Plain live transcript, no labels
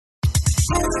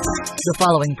The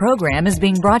following program is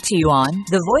being brought to you on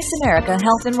the Voice America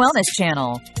Health and Wellness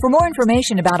Channel. For more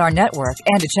information about our network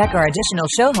and to check our additional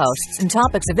show hosts and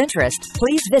topics of interest,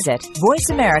 please visit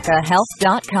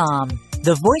voiceamericahealth.com.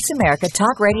 The Voice America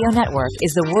Talk Radio Network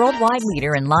is the worldwide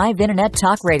leader in live Internet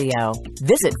talk radio.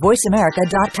 Visit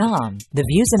voiceamerica.com. The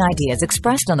views and ideas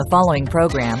expressed on the following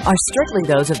program are strictly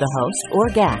those of the host or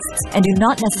guests and do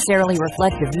not necessarily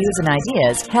reflect the views and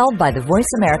ideas held by the Voice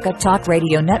America Talk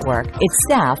Radio Network, its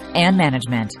staff, and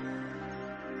management.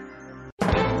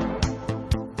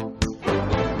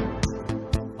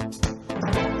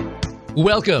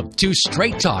 Welcome to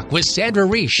Straight Talk with Sandra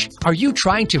Reich. Are you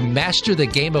trying to master the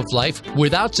game of life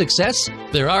without success?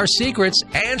 There are secrets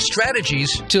and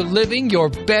strategies to living your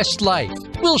best life.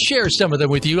 We'll share some of them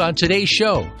with you on today's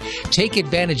show. Take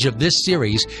advantage of this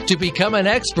series to become an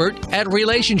expert at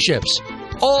relationships.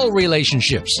 All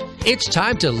relationships. It's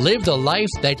time to live the life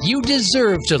that you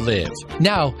deserve to live.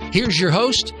 Now, here's your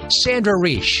host, Sandra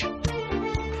Reich.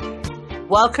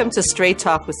 Welcome to Straight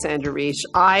Talk with Sandra Reich.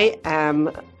 I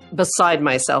am beside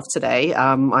myself today.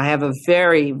 I have a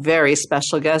very, very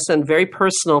special guest and very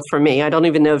personal for me. I don't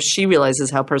even know if she realizes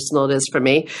how personal it is for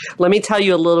me. Let me tell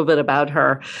you a little bit about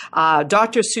her.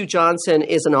 Dr. Sue Johnson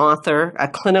is an author, a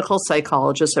clinical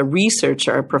psychologist, a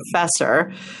researcher, a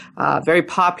professor, very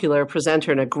popular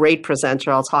presenter and a great presenter.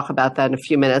 I'll talk about that in a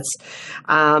few minutes.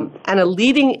 And a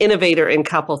leading innovator in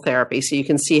couple therapy. So you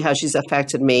can see how she's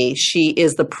affected me. She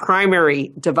is the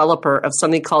primary developer of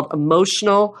something called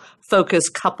emotional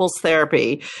focused couples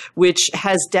therapy, which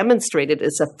has demonstrated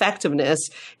its effectiveness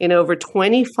in over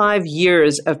 25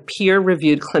 years of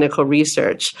peer-reviewed clinical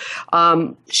research.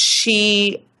 I've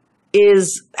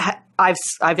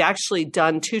actually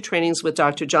done 2 trainings with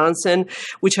Dr. Johnson,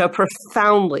 which have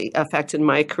profoundly affected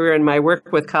my career and my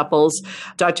work with couples.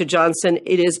 Dr. Johnson,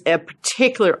 it is a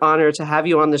particular honor to have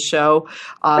you on the show.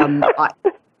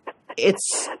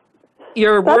 It's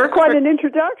your work. That's quite an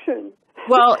introduction.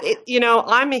 Well,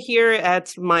 I'm here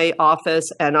at my office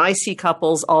and I see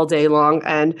couples all day long,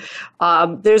 and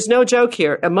there's no joke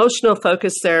here. Emotional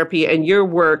focus therapy and your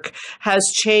work has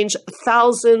changed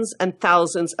thousands and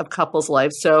thousands of couples'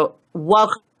 lives. So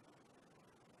welcome.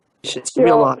 It's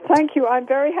real honor. Thank you. I'm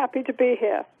very happy to be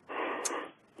here.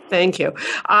 Thank you.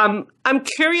 I'm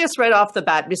curious right off the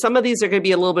bat, because some of these are going to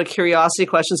be a little bit of curiosity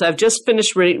questions. I've just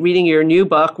finished reading your new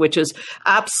book, which is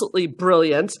absolutely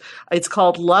brilliant. It's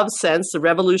called Love Sense, The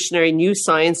Revolutionary New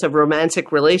Science of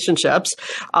Romantic Relationships.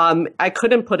 I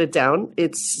couldn't put it down.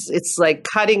 It's like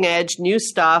cutting edge, new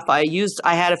stuff. I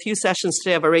had a few sessions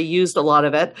today. I've already used a lot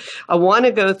of it. I want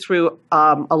to go through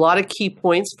a lot of key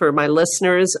points for my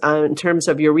listeners in terms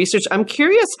of your research. I'm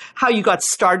curious how you got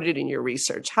started in your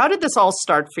research. How did this all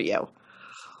start for you?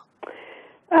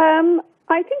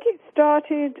 I think it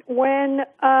started when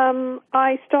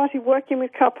I started working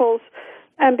with couples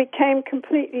and became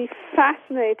completely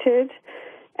fascinated,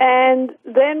 and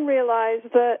then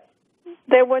realized that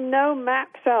there were no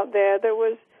maps out there. There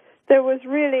was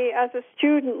really, as a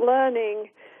student learning,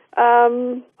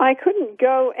 I couldn't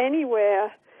go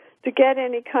anywhere to get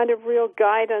any kind of real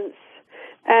guidance.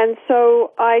 And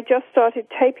so I just started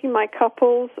taping my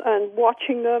couples and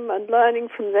watching them and learning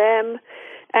from them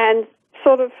and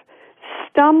sort of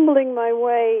stumbling my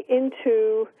way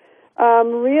into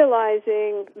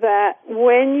realizing that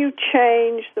when you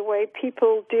change the way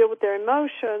people deal with their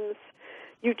emotions,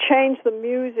 you change the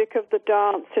music of the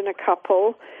dance in a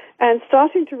couple, and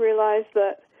starting to realize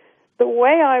that the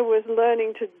way I was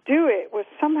learning to do it was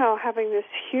somehow having this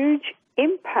huge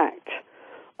impact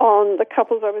on the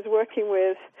couples I was working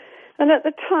with. And at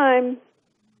the time,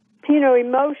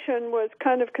 emotion was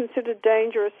kind of considered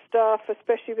dangerous stuff,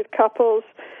 especially with couples.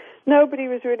 Nobody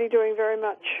was really doing very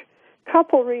much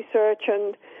couple research,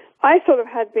 and I sort of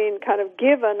had been kind of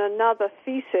given another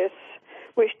thesis,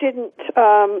 which didn't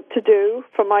to do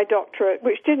for my doctorate,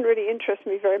 which didn't really interest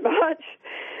me very much.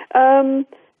 And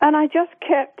I just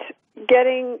kept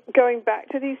going back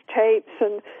to these tapes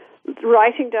and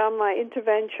writing down my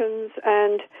interventions,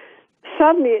 and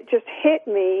suddenly it just hit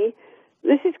me.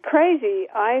 This is crazy.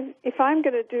 If I'm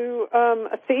going to do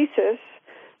a thesis,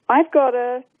 I've got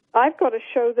to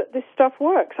show that this stuff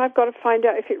works. I've got to find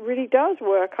out if it really does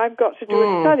work. I've got to do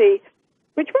a study,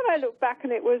 which when I look back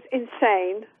on it was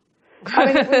insane. I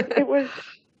mean,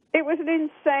 it was an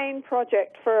insane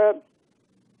project for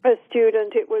a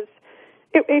student.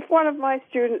 If one of my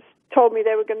students told me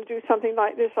they were going to do something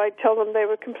like this, I'd tell them they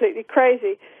were completely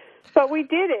crazy. But we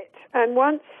did it, and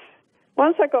once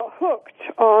I got hooked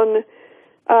on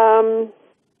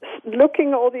looking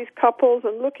at all these couples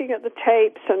and looking at the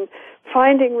tapes and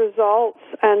finding results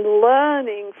and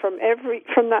learning from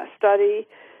that study,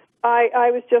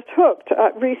 I was just hooked.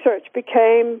 Research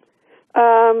became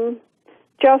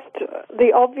just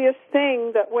the obvious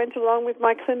thing that went along with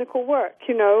my clinical work.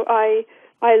 You know, I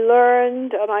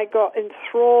learned and I got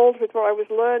enthralled with what I was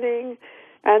learning,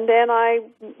 and then I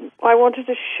wanted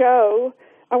to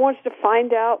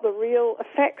find out the real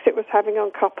effects it was having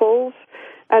on couples.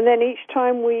 And then each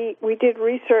time we did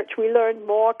research, we learned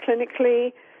more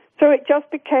clinically. So it just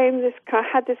became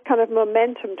had this kind of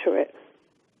momentum to it.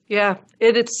 Yeah,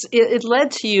 it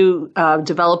led to you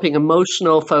developing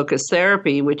emotional focused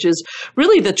therapy, which is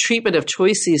really the treatment of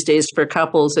choice these days for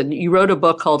couples. And you wrote a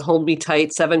book called Hold Me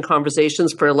Tight, 7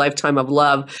 Conversations for a Lifetime of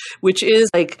Love, which is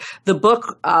like the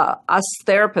book us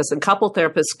therapists and couple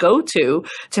therapists go to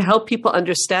help people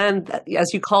understand, as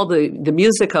you call the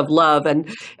music of love. And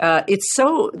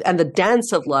and the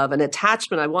dance of love and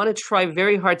attachment. I want to try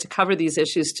very hard to cover these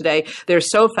issues today. They're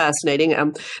so fascinating.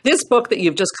 This book that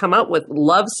you've just come out with,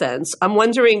 Love Sense. I'm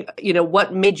wondering,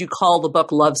 what made you call the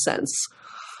book Love Sense?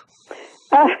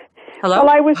 Hello? Well,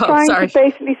 I was trying to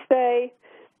basically say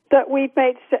that we've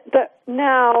made that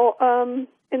now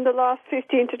in the last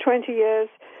 15 to 20 years,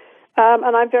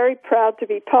 and I'm very proud to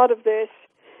be part of this,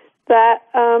 that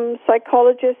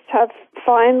psychologists have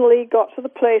finally got to the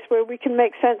place where we can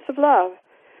make sense of love,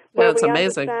 where we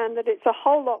amazing. Understand that it's a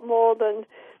whole lot more than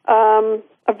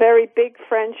a very big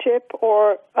friendship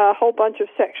or a whole bunch of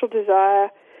sexual desire,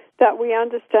 that we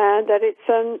understand that it's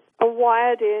a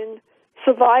wired-in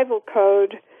survival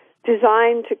code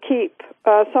designed to keep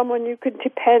someone you can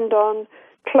depend on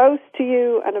close to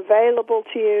you and available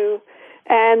to you,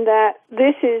 and that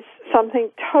this is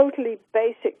something totally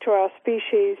basic to our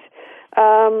species.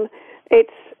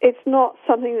 It's not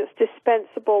something that's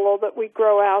dispensable or that we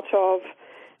grow out of.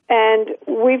 And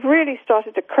we've really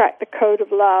started to crack the code of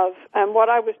love. And what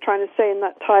I was trying to say in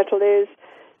that title is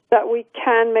that we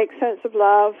can make sense of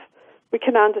love, we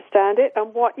can understand it,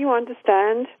 and what you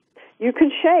understand, you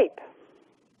can shape.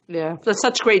 Yeah, that's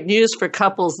such great news for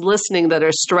couples listening that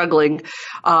are struggling,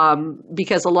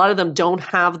 because a lot of them don't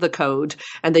have the code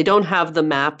and they don't have the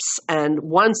maps. And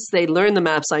once they learn the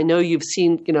maps, I know you've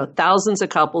seen, thousands of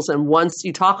couples. And once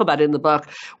you talk about it in the book,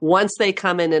 once they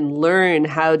come in and learn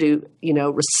how to,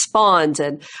 respond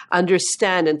and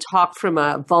understand and talk from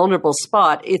a vulnerable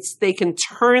spot, they can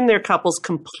turn their couples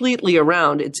completely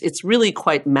around. It's really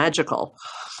quite magical.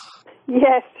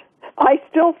 Yes. I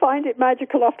still find it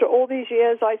magical after all these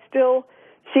years. I still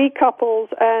see couples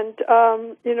and,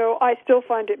 I still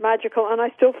find it magical and I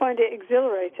still find it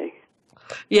exhilarating.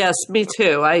 Yes, me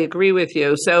too. I agree with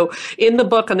you. So in the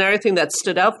book, another thing that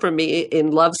stood out for me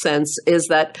in Love Sense is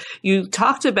that you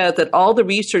talked about that all the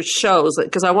research shows,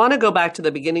 because I want to go back to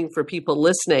the beginning for people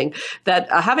listening,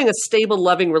 that having a stable,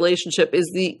 loving relationship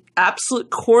is the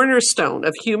absolute cornerstone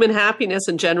of human happiness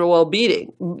and general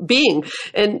well-being.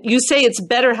 And you say it's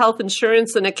better health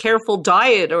insurance than a careful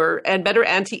diet and better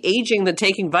anti-aging than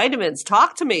taking vitamins.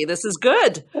 Talk to me. This is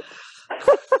good.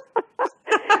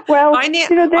 Well, I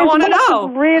want to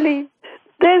know.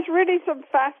 There's really some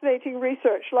fascinating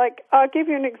research. Like, I'll give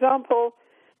you an example.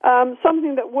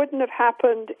 Something that wouldn't have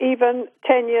happened even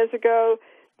 10 years ago.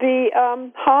 The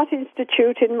Heart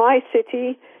Institute in my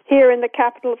city, here in the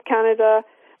capital of Canada,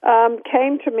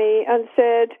 came to me and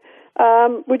said,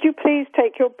 would you please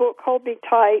take your book, Hold Me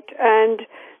Tight, and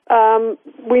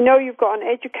we know you've got an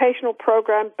educational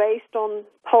program based on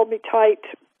Hold Me Tight,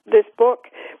 this book.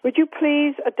 Would you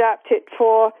please adapt it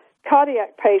for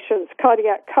cardiac patients,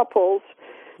 cardiac couples?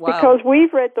 Wow. Because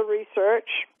we've read the research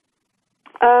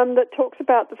that talks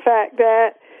about the fact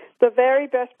that the very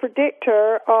best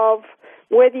predictor of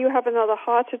whether you have another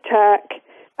heart attack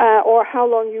or how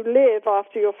long you live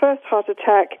after your first heart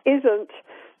attack isn't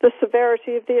the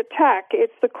severity of the attack.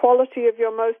 It's the quality of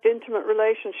your most intimate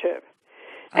relationship.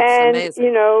 That's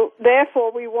amazing.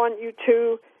 Therefore we want you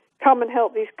to come and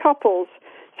help these couples.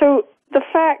 So the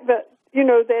fact that,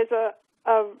 there's a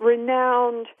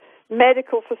renowned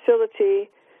medical facility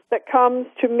that comes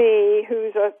to me,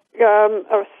 who's a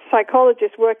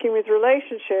psychologist working with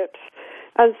relationships,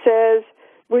 and says,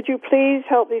 would you please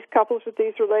help these couples with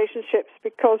these relationships,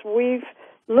 because we've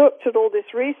looked at all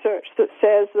this research that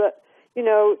says that,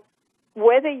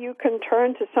 whether you can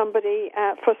turn to somebody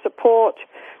for support,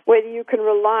 whether you can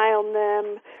rely on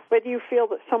them, whether you feel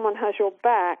that someone has your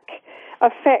back,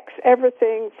 affects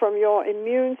everything from your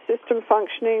immune system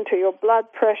functioning to your blood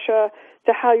pressure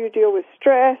to how you deal with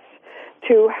stress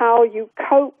to how you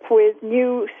cope with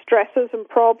new stresses and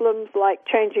problems like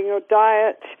changing your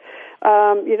diet,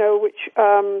 which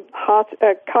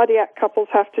cardiac couples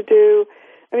have to do.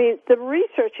 I mean, the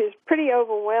research is pretty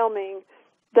overwhelming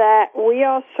that we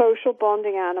are social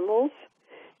bonding animals,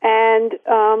 And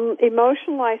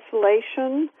emotional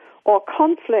isolation or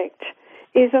conflict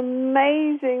is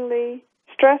amazingly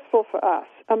stressful for us,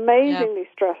 amazingly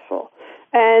stressful.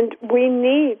 And we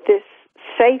need this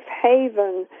safe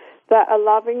haven that a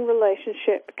loving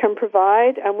relationship can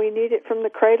provide, and we need it from the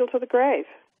cradle to the grave.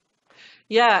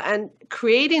 Yeah, and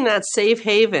creating that safe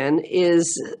haven is,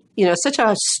 such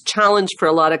a challenge for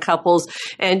a lot of couples.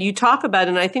 And you talk about,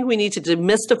 and I think we need to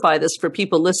demystify this for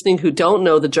people listening who don't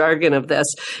know the jargon of this,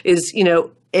 is,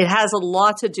 it has a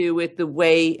lot to do with the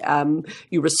way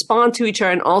you respond to each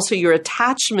other and also your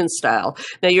attachment style.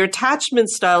 Now, your attachment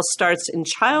style starts in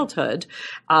childhood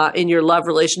in your love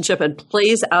relationship and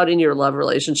plays out in your love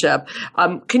relationship.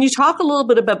 Can you talk a little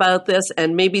bit about this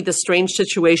and maybe the strange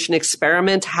situation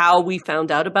experiment, how we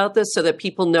found out about this so that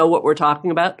people know what we're talking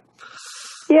about?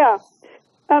 Yeah.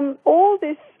 All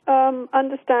this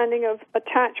understanding of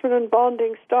attachment and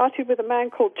bonding started with a man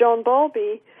called John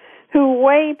Bowlby, who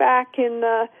way back in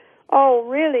the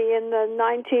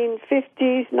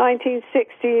 1950s,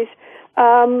 1960s,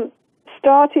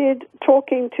 started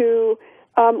talking to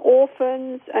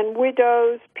orphans and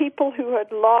widows, people who had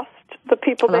lost the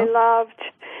people they loved,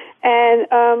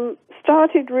 and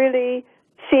started really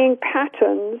seeing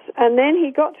patterns. And then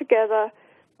he got together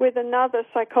with another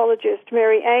psychologist,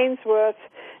 Mary Ainsworth,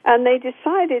 and they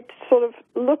decided to sort of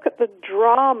look at the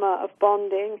drama of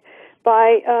bonding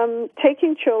by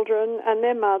taking children and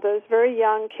their mothers, very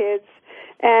young kids,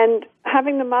 and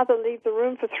having the mother leave the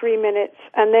room for 3 minutes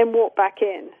and then walk back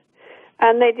in.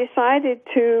 And they decided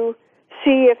to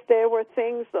see if there were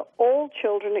things that all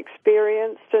children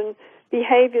experienced and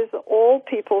behaviors that all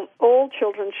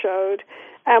children showed,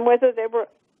 and whether there were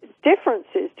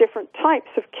differences, different types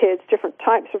of kids, different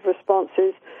types of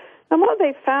responses. And what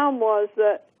they found was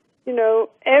that,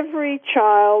 every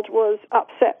child was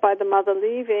upset by the mother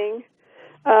leaving.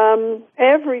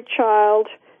 Every child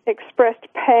expressed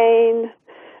pain,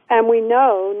 and we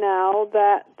know now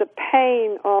that the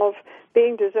pain of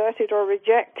being deserted or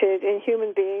rejected in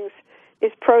human beings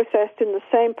is processed in the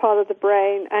same part of the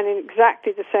brain and in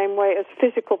exactly the same way as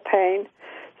physical pain.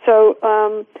 So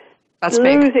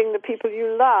losing the people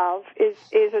you love is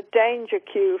a danger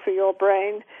cue for your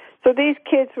brain. So these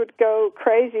kids would go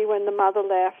crazy when the mother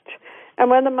left,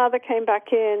 and when the mother came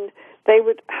back in,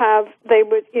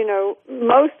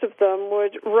 most of them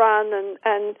would run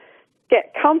and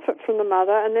get comfort from the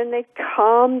mother, and then they'd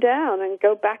calm down and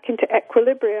go back into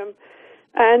equilibrium.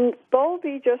 And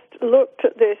Bowlby just looked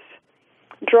at this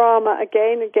drama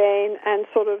again and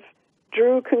sort of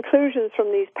drew conclusions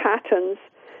from these patterns.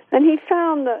 And he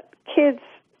found that kids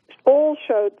all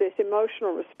showed this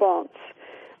emotional response.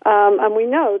 And we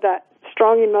know that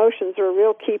strong emotions are a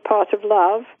real key part of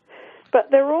love. But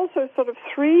there are also sort of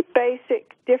three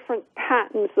basic different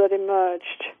patterns that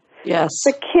emerged. Yes.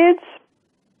 The kids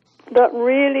that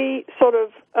really sort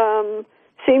of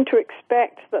seemed to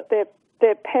expect that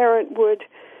their parent would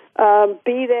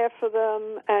be there for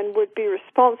them and would be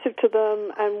responsive to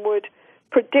them and would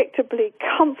predictably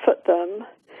comfort them,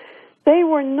 they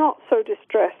were not so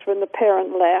distressed when the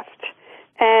parent left.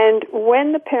 And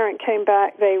when the parent came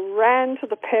back, they ran to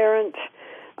the parent,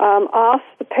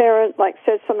 asked the parent,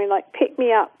 said something like, pick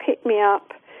me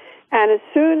up. And as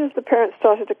soon as the parent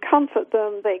started to comfort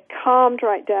them, they calmed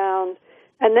right down.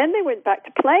 And then they went back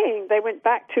to playing. They went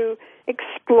back to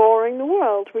exploring the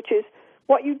world, which is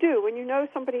what you do. When you know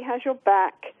somebody has your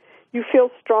back, you feel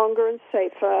stronger and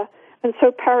safer. And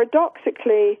so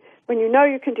paradoxically, when you know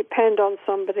you can depend on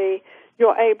somebody,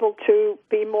 you're able to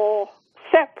be more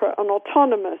separate and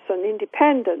autonomous and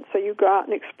independent, so you go out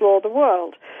and explore the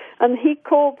world. And he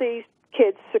called these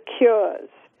kids secures.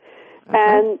 Okay.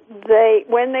 And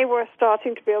when they were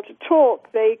starting to be able to talk,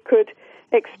 they could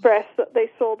express that they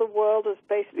saw the world as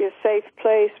basically a safe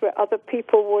place where other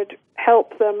people would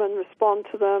help them and respond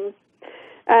to them,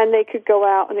 and they could go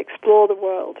out and explore the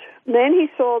world. And then he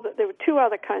saw that there were two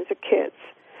other kinds of kids.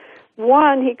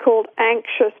 One he called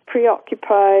anxious,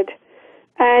 preoccupied,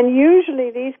 and usually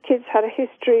these kids had a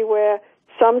history where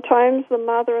sometimes the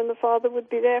mother and the father would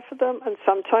be there for them and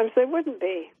sometimes they wouldn't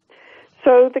be.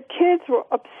 So the kids were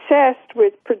obsessed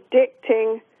with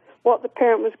predicting what the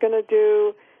parent was going to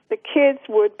do. The kids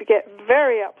would get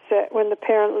very upset when the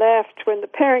parent left. When the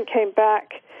parent came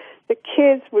back, the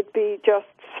kids would be just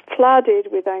flooded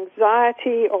with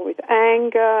anxiety or with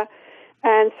anger.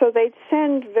 And so they'd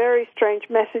send very strange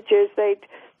messages. They'd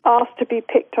ask to be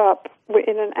picked up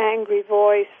in an angry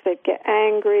voice. They'd get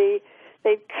angry.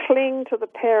 They'd cling to the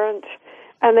parent.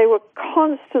 And they were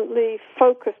constantly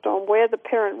focused on where the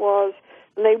parent was.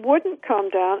 And they wouldn't calm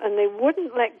down and they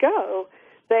wouldn't let go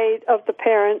of the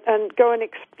parent and go and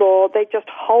explore. They just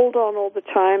hold on all the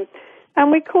time.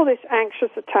 And we call this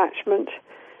anxious attachment.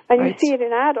 And Right. you see it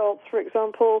in adults, for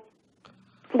example,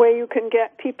 where you can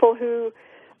get people who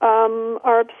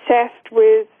are obsessed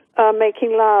with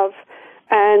making love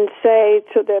and say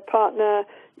to their partner,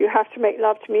 you have to make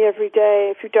love to me every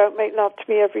day. If you don't make love to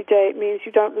me every day, it means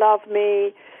you don't love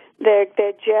me. They're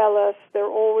jealous. They're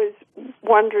always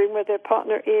wondering where their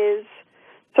partner is.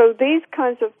 So these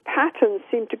kinds of patterns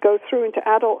seem to go through into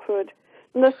adulthood.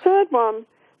 And the third one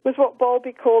was what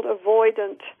Bowlby called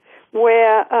avoidant,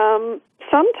 where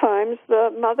sometimes the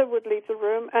mother would leave the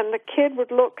room and the kid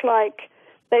would look like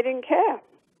they didn't care.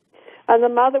 And the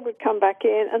mother would come back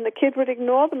in and the kid would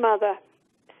ignore the mother.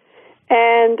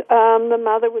 And the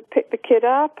mother would pick the kid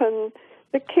up and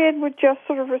the kid would just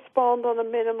sort of respond on a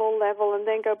minimal level and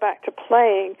then go back to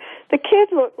playing. The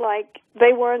kid looked like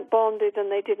they weren't bonded and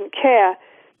they didn't care.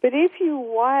 But if you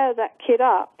wire that kid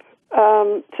up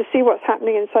to see what's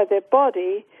happening inside their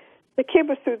body, the kid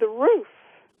was through the roof.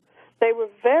 They were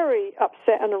very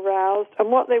upset and aroused,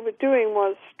 and what they were doing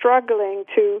was struggling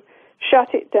to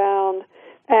shut it down.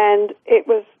 And it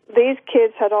was, these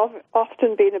kids had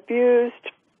often been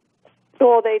abused,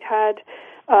 or they'd had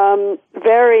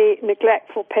very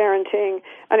neglectful parenting,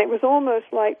 and it was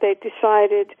almost like they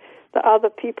decided that other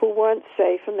people weren't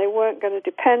safe and they weren't going to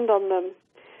depend on them.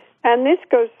 And this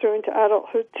goes through into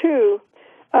adulthood too.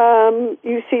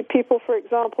 You see people, for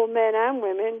example, men and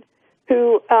women,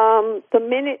 who the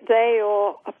minute they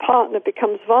or a partner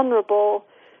becomes vulnerable,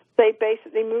 they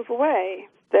basically move away.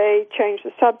 They change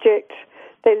the subject,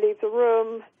 they leave the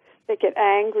room, they get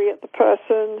angry at the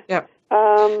person. Yep.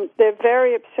 They're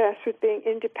very obsessed with being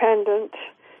independent.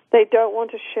 They don't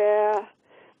want to share.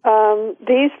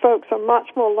 These folks are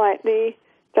much more likely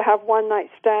to have one-night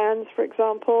stands, for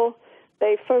example.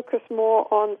 They focus more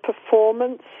on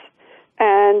performance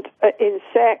and in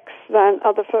sex than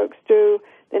other folks do.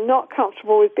 They're not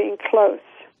comfortable with being close.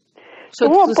 So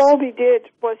what Bowlby did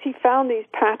was he found these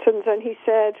patterns and he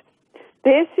said,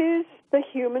 this is the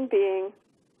human being,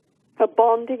 a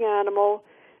bonding animal,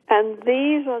 and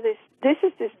this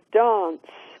is this dance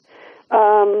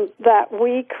that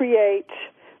we create.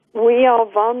 We are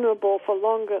vulnerable for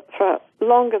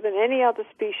longer than any other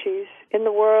species in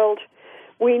the world.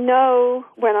 We know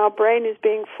when our brain is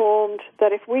being formed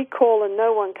that if we call and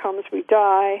no one comes, we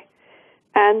die.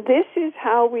 And this is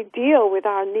how we deal with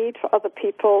our need for other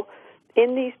people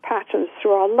in these patterns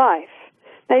through our life.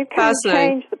 Now, you can't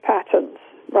change the patterns,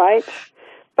 right?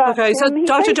 But okay, so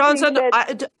Dr. Johnson,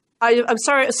 I'm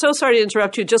so sorry to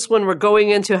interrupt you just when we're going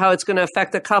into how it's going to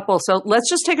affect the couple. So let's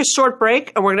just take a short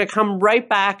break and we're going to come right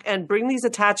back and bring these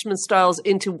attachment styles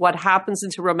into what happens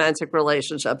into romantic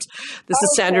relationships. This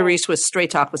is Sandra Reich with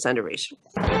Straight Talk with Sandra Reich.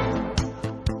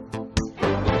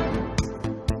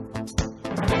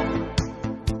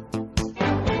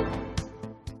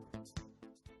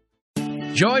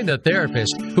 Join the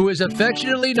therapist who is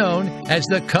affectionately known as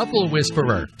the Couple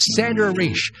Whisperer, Sandra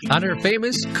Reich, on her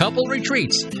famous couple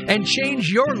retreats and change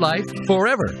your life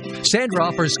forever. Sandra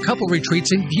offers couple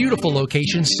retreats in beautiful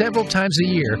locations several times a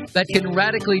year that can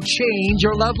radically change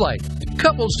your love life.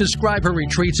 Couples describe her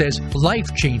retreats as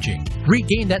life-changing.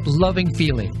 Regain that loving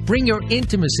feeling, bring your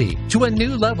intimacy to a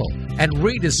new level, and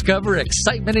rediscover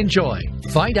excitement and joy.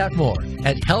 Find out more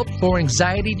at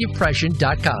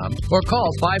helpforanxietydepression.com or call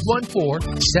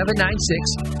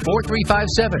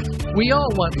 514-796-4357. We all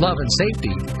want love and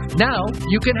safety. Now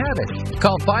you can have it.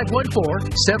 Call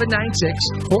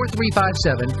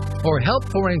 514-796-4357 or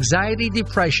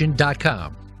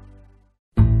helpforanxietydepression.com.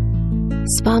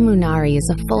 Spa Munari is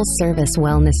a full-service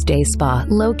wellness day spa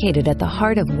located at the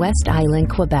heart of West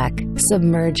Island, Quebec.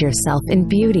 Submerge yourself in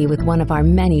beauty with one of our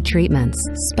many treatments,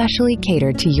 specially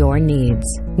catered to your needs.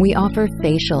 We offer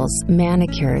facials,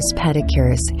 manicures,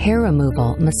 pedicures, hair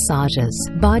removal, massages,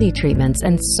 body treatments,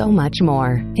 and so much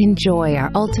more. Enjoy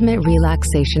our ultimate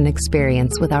relaxation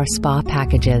experience with our spa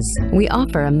packages. We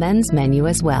offer a men's menu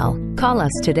as well. Call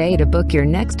us today to book your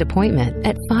next appointment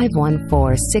at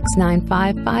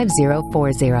 514-695-5040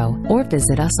 or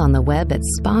visit us on the web at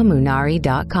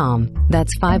spamunari.com.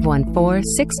 That's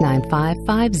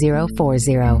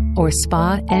 514-695-5040 or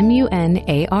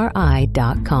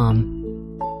spamunari.com.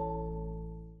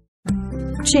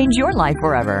 Change your life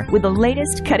forever with the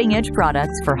latest cutting-edge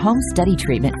products for home study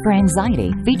treatment for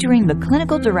anxiety, featuring the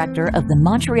clinical director of the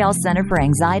Montreal Center for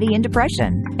Anxiety and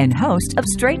Depression and host of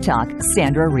Straight Talk,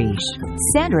 Sandra Reich.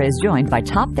 Sandra is joined by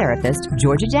top therapist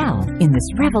Georgia Dow in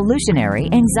this revolutionary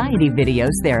anxiety videos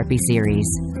therapy series.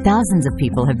 Thousands of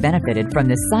people have benefited from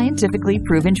this scientifically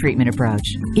proven treatment approach.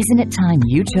 Isn't it time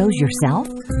you chose yourself?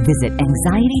 Visit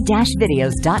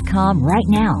anxiety-videos.com right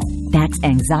now. That's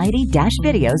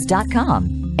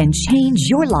anxiety-videos.com. and change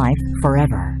your life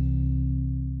forever.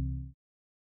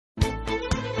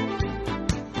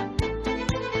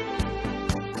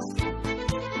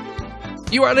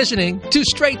 You are listening to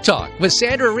Straight Talk with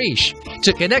Sandra Reich.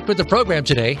 To connect with the program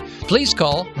today, please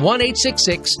call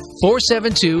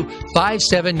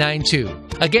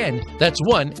 1-866-472-5792. Again, that's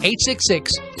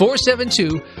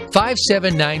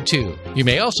 1-866-472-5792. You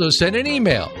may also send an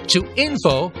email to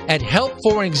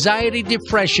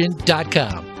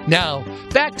info@helpforanxietydepression.com. Now,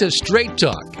 back to Straight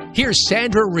Talk. Here's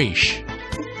Sandra Reich.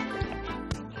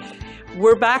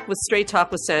 We're back with Straight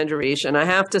Talk with Sandra Reich, and I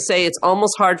have to say it's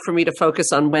almost hard for me to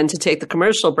focus on when to take the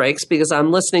commercial breaks because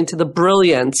I'm listening to the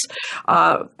brilliant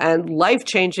and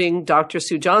life-changing Dr.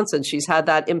 Sue Johnson. She's had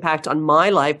that impact on my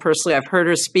life personally. I've heard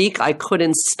her speak. I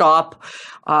couldn't stop.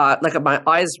 My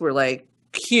eyes were like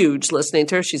huge listening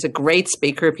to her. She's a great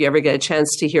speaker. If you ever get a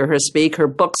chance to hear her speak, her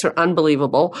books are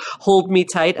unbelievable. Hold Me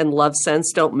Tight and Love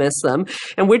Sense. Don't miss them.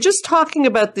 And we're just talking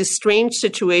about this strange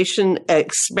situation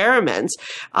experiment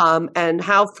and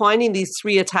how finding these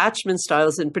 3 attachment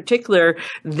styles in particular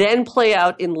then play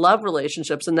out in love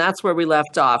relationships. And that's where we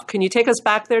left off. Can you take us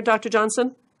back there, Dr.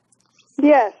 Johnson?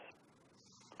 Yes.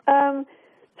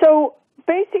 So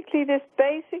basically this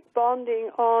basic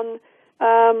bonding on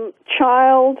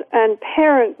child and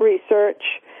parent research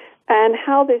and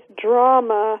how this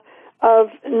drama of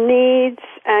needs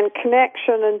and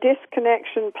connection and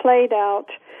disconnection played out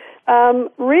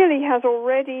really has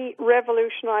already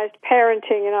revolutionized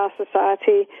parenting in our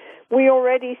society. We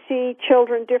already see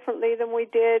children differently than we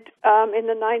did in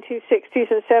the 1960s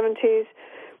and 70s.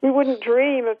 We wouldn't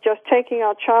dream of just taking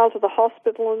our child to the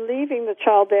hospital and leaving the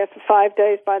child there for 5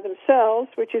 days by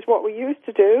themselves, which is what we used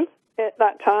to do at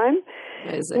that time.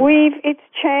 Amazing. It's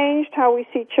changed how we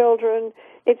see children.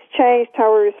 It's changed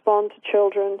how we respond to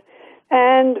children.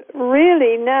 And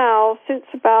really now, since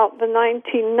about the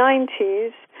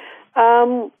 1990s,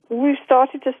 we've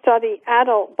started to study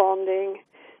adult bonding.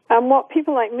 And what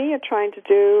people like me are trying to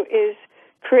do is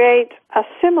create a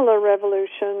similar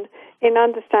revolution in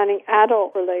understanding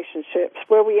adult relationships,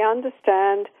 where we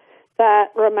understand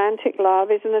that romantic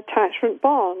love is an attachment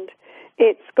bond.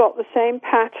 It's got the same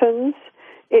patterns,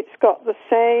 it's got the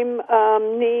same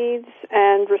needs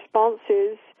and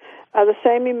responses, the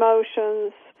same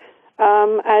emotions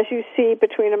as you see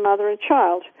between a mother and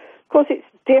child. Of course, it's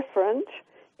different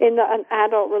in that an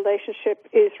adult relationship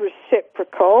is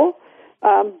reciprocal.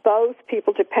 Both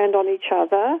people depend on each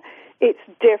other. It's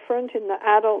different in that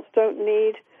adults don't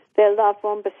need their loved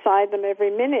one beside them every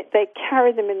minute. They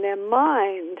carry them in their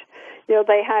mind. You know,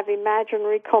 they have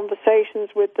imaginary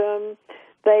conversations with them.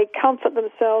 They comfort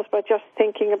themselves by just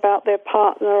thinking about their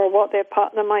partner or what their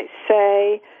partner might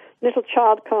say. Little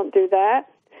child can't do that.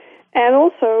 And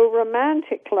also,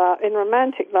 romantic love. In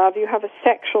romantic love, you have a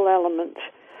sexual element,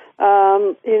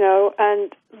 and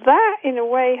that, in a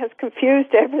way, has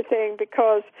confused everything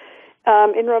because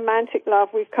in romantic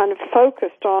love, we've kind of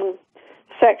focused on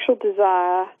sexual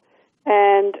desire,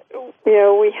 and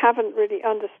we haven't really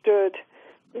understood.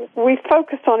 We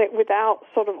focused on it without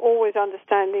sort of always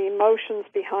understanding emotions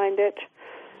behind it.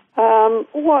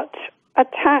 What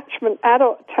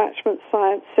adult attachment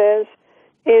science says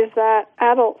is that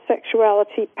adult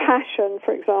sexuality, passion,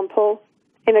 for example,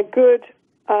 in a good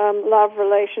love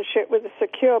relationship with a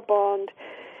secure bond,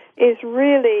 is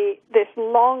really this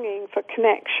longing for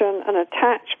connection and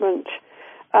attachment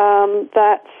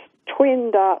that's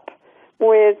twinned up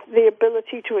with the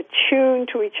ability to attune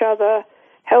to each other,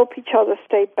 help each other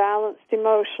stay balanced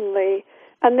emotionally,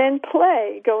 and then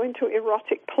go into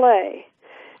erotic play.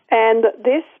 And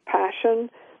this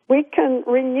passion, we can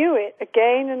renew it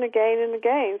again and again and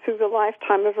again through the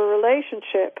lifetime of a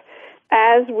relationship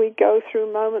as we go through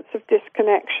moments of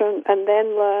disconnection and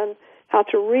then learn how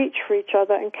to reach for each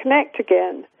other and connect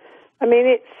again. I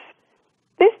mean,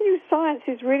 this new science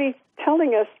is really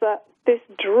telling us that this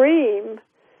dream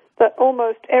that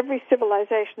almost every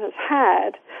civilization has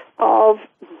had of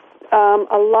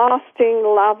a lasting,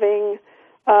 loving,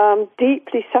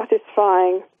 deeply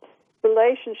satisfying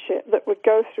relationship that would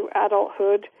go through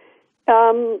adulthood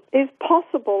is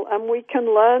possible, and we can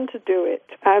learn to do it,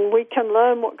 and we can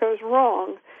learn what goes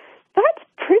wrong. That's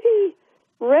pretty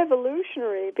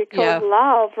revolutionary because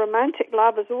romantic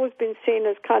love has always been seen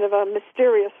as kind of a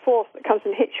mysterious force that comes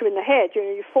and hits you in the head.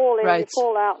 You fall in, you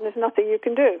fall out, and there's nothing you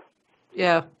can do.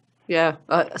 Yeah. Yeah.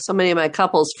 So many of my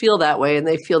couples feel that way, and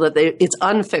they feel that it's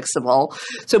unfixable.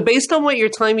 So based on what you're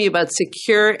telling me about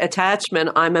secure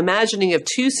attachment, I'm imagining if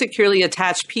two securely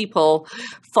attached people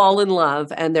fall in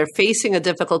love and they're facing a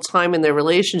difficult time in their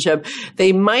relationship,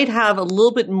 they might have a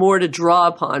little bit more to draw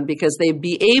upon because they'd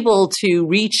be able to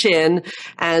reach in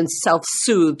and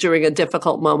self-soothe during a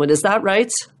difficult moment. Is that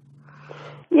right?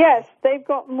 Yes, they've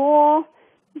got more.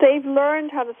 They've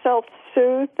learned how to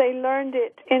self-soothe. They learned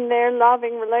it in their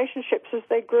loving relationships as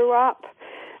they grew up.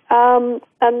 And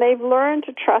they've learned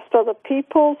to trust other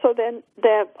people, so then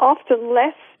they're often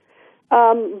less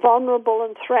vulnerable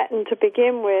and threatened to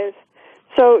begin with.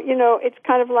 So, it's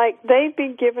kind of like they've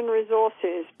been given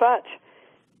resources. But,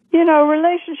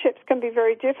 relationships can be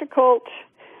very difficult,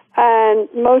 and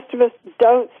most of us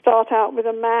don't start out with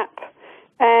a map.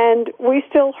 And we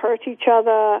still hurt each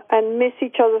other and miss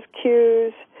each other's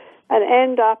cues and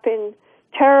end up in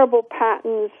terrible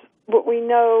patterns that we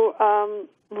know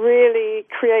really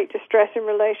create distress in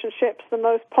relationships. The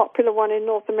most popular one in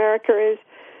North America is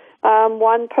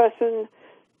one person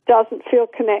doesn't feel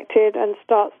connected and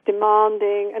starts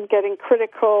demanding and getting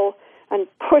critical and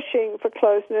pushing for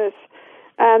closeness,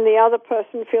 and the other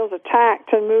person feels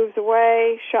attacked and moves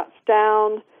away, shuts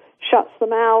down, shuts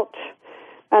them out.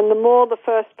 And the more the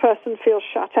first person feels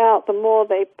shut out, the more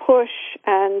they push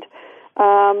and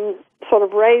sort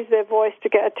of raise their voice to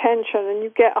get attention. And you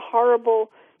get a horrible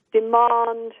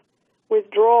demand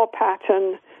withdrawal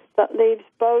pattern that leaves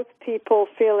both people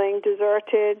feeling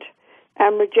deserted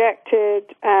and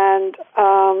rejected and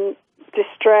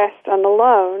distressed and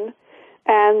alone.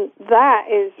 And that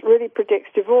really predicts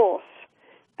divorce.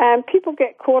 And people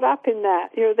get caught up in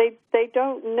that. They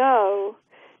don't know.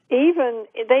 Even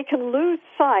they can lose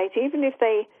sight, even if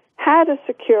they had a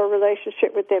secure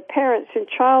relationship with their parents in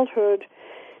childhood,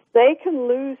 they can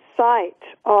lose sight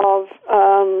of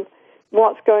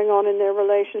what's going on in their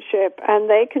relationship, and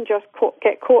they can just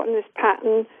get caught in this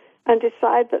pattern and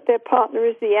decide that their partner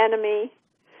is the enemy.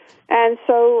 And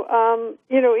so,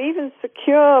 even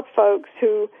secure folks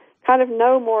who kind of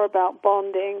know more about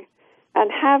bonding and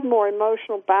have more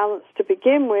emotional balance to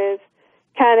begin with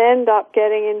can end up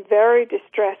getting in very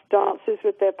distressed dances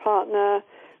with their partner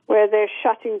where they're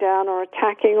shutting down or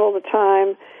attacking all the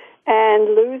time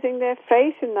and losing their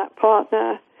faith in that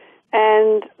partner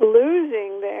and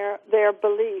losing their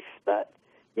belief that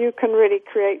you can really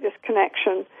create this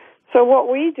connection. So what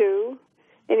we do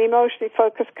in emotionally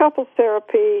focused couples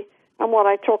therapy and what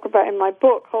I talk about in my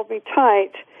book, Hold Me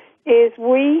Tight, is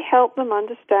we help them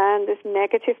understand this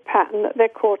negative pattern that they're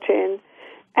caught in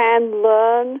and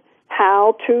learn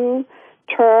how to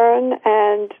turn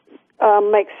and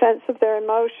make sense of their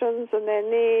emotions and their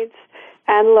needs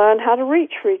and learn how to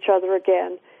reach for each other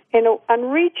again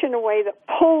and reach in a way that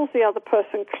pulls the other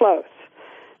person close.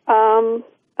 And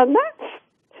that's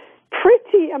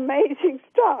pretty amazing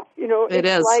stuff. It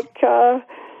is. Like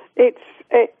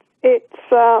it's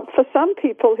for some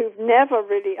people who've never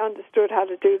really understood how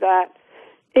to do that,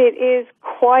 it is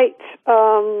quite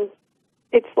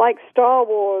it's like Star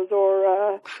Wars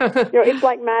or it's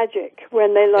like magic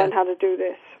when they learn how to do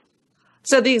this.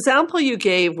 So the example you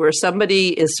gave where somebody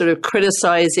is sort of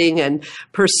criticizing and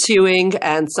pursuing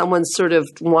and someone sort of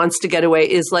wants to get away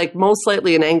is like most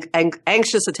likely an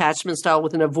anxious attachment style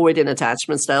with an avoidant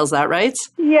attachment style. Is that right?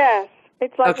 Yes.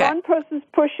 It's like one person's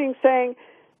pushing, saying,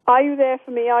 are you there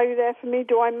for me? Are you there for me?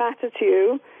 Do I matter to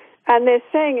you? And they're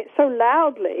saying it so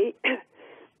loudly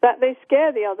that they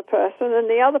scare the other person, and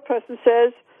the other person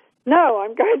says, no,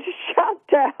 I'm going to shut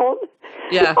down.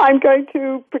 Yeah. I'm going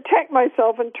to protect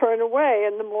myself and turn away.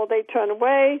 And the more they turn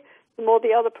away, the more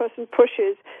the other person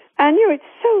pushes. And, it's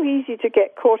so easy to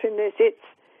get caught in this.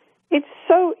 It's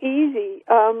so easy.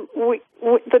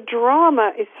 The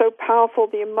drama is so powerful.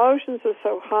 The emotions are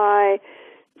so high.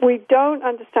 We don't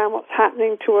understand what's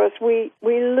happening to us. We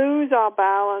lose our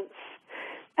balance.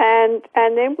 And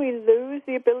then we lose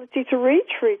the ability to reach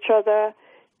for each other.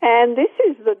 And this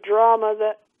is the drama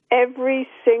that every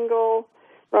single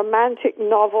romantic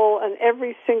novel and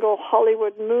every single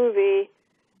Hollywood movie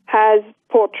has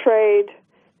portrayed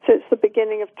since the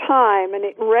beginning of time. And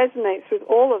it resonates with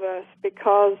all of us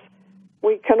because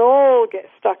we can all get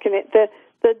stuck in it.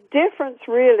 The difference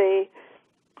really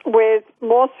with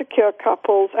more secure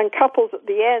couples and couples at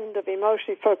the end of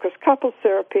emotionally focused couples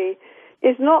therapy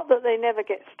is not that they never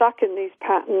get stuck in these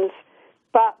patterns,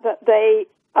 but that they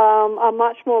are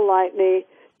much more likely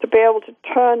to be able to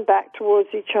turn back towards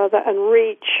each other and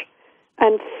reach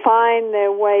and find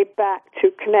their way back to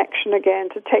connection again,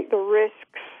 to take the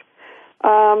risks,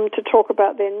 to talk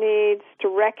about their needs, to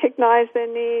recognize their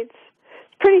needs.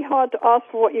 It's pretty hard to ask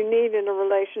for what you need in a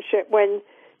relationship when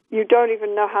you don't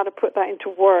even know how to put that into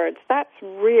words. That's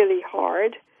really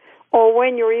hard. Or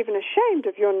when you're even ashamed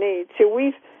of your needs. So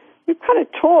we've kind of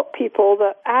taught people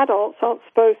that adults aren't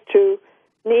supposed to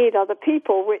need other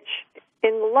people, which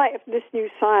in the light of this new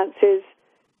science is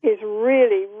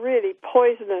really, really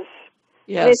poisonous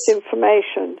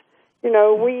misinformation. You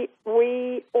know,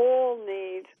 we all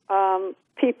need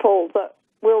people that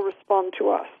will respond to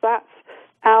us. That's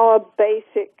our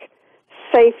basic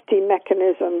safety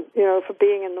mechanism, you know, for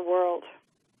being in the world.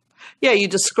 Yeah, you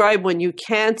describe when you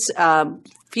can't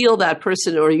feel that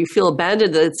person or you feel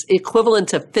abandoned, it's equivalent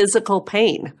to physical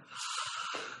pain.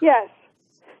 Yes.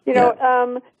 You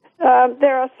know,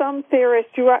 there are some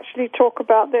theorists who actually talk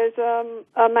about, there's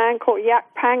a man called Jaak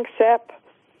Panksepp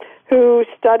who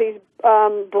studies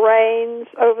brains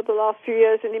over the last few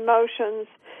years and emotions,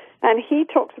 and he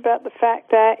talks about the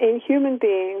fact that in human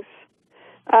beings,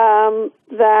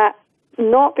 that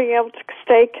not being able to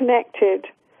stay connected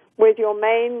with your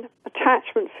main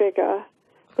attachment figure,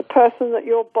 the person that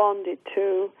you're bonded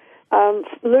to,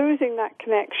 losing that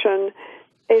connection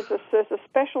there's a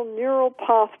special neural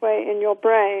pathway in your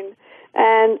brain,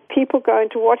 and people go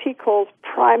into what he calls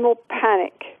primal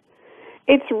panic.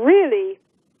 It's really,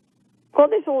 what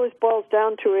this always boils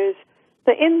down to is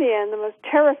that in the end, the most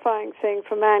terrifying thing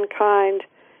for mankind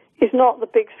is not the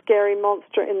big scary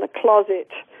monster in the closet,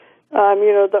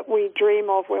 you know, that we dream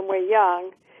of when we're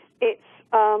young. It's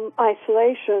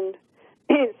isolation.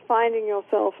 It's finding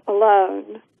yourself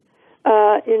alone.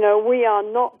 You know, we are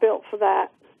not built for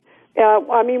that.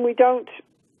 I mean, we don't,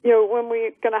 you know, when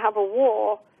we're going to have a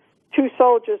war, two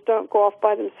soldiers don't go off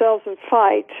by themselves and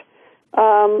fight.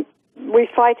 We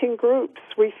fight in groups.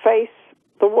 We face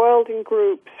the world in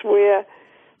groups. You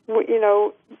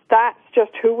know, that's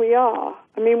just who we are.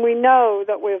 I mean, we know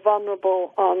that we're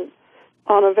vulnerable on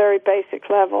a very basic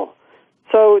level.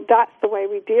 So that's the way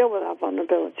we deal with our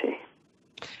vulnerability.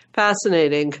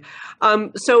 Fascinating.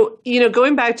 So, you know,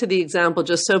 going back to the example,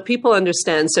 just so people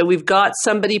understand, so we've got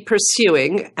somebody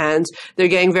pursuing and they're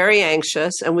getting very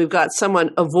anxious, and we've got someone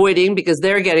avoiding because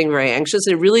they're getting very anxious.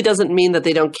 It really doesn't mean that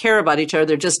they don't care about each other.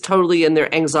 They're just totally in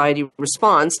their anxiety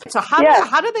response. So how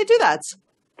do they do that?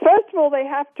 First of all, they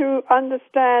have to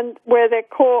understand where they're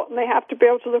caught, and they have to be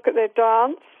able to look at their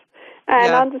dance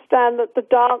and understand that the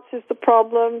dance is the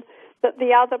problem, that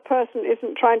the other person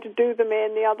isn't trying to do them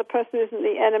in, the other person isn't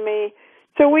the enemy.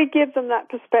 So we give them that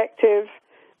perspective,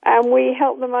 and we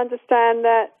help them understand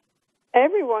that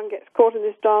everyone gets caught in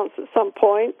this dance at some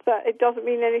point, that it doesn't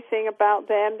mean anything about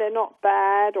them. They're not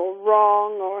bad or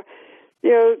wrong or,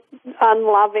 you know,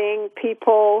 unloving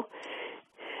people.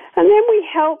 And then we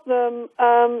help them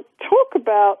talk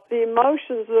about the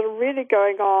emotions that are really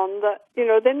going on, that, you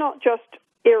know, they're not just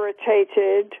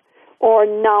irritated or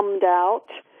numbed out,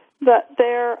 that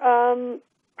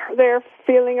they're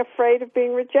feeling afraid of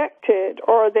being rejected,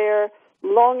 or they're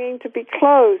longing to be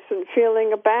close and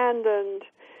feeling abandoned.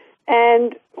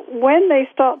 And when they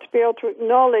start to be able to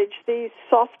acknowledge these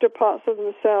softer parts of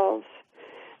themselves,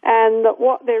 and that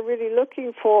what they're really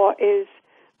looking for is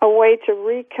a way to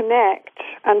reconnect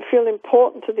and feel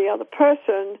important to the other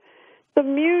person, the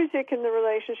music in the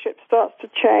relationship starts to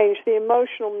change, the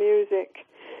emotional music.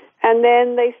 And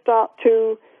then they start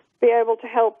to be able to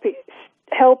help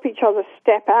each other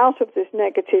step out of this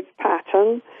negative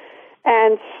pattern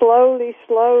and slowly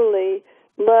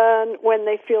learn, when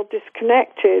they feel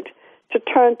disconnected, to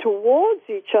turn towards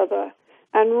each other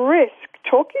and risk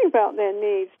talking about their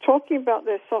needs, talking about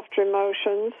their softer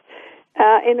emotions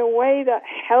in a way that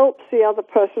helps the other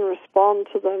person respond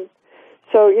to them.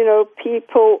 So, you know,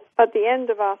 people, at the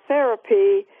end of our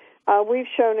therapy, we've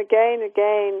shown again and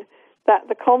again that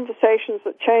the conversations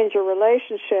that change a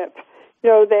relationship, you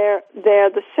know, they're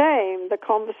the same. The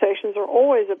conversations are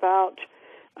always about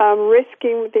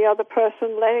risking the other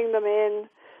person, letting them in,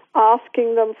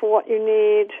 asking them for what you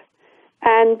need,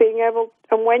 and being able,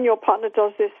 and when your partner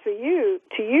does this for you,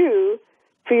 for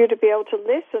you to be able to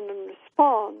listen and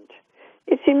respond.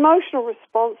 It's emotional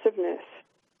responsiveness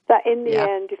that in the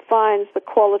end defines the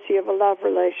quality of a love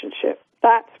relationship.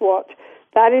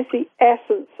 That is the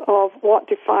essence of what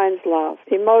defines love,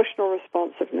 emotional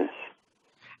responsiveness.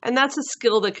 And that's a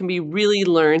skill that can be really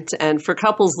learned. And for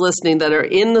couples listening that are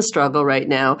in the struggle right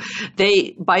now,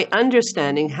 by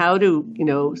understanding how to, you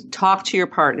know, talk to your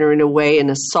partner in a way, in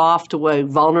a soft way,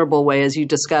 vulnerable way, as you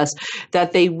discussed,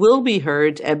 that they will be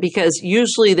heard, because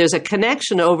usually there's a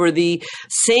connection over the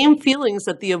same feelings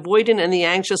that the avoidant and the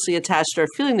anxiously attached are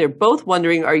feeling. They're both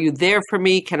wondering, are you there for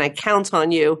me? Can I count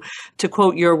on you? To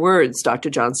quote your words,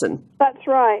 Dr. Johnson. That's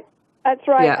right. That's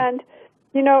right. Yeah. And,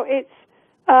 you know, it's,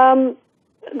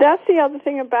 that's the other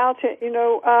thing about it, you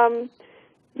know,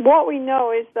 what we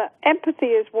know is that empathy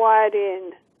is wired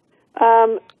in.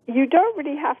 You don't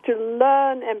really have to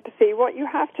learn empathy. What you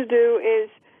have to do is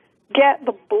get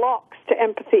the blocks to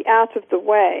empathy out of the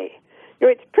way.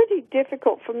 It's pretty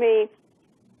difficult for me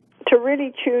to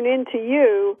really tune into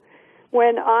you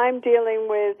when I'm dealing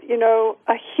with,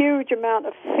 a huge amount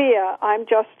of fear.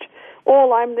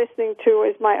 All I'm listening to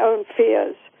is my own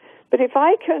fears. But if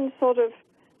I can sort of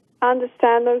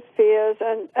understand those fears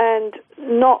and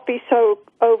not be so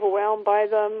overwhelmed by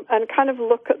them and kind of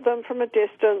look at them from a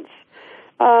distance,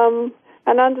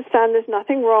 and understand there's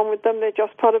nothing wrong with them, they're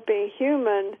just part of being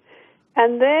human,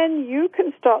 and then you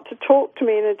can start to talk to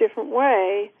me in a different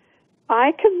way,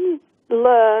 I can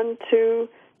learn to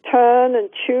turn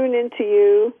and tune into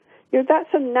you.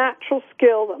 That's a natural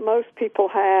skill that most people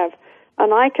have,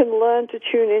 and I can learn to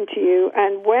tune into you.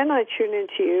 And when I tune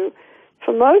into you,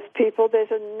 for most people,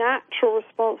 there's a natural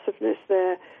responsiveness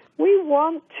there. We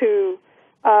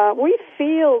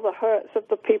feel the hurts of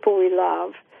the people we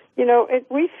love.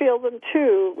 We feel them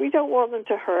too. We don't want them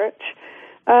to hurt.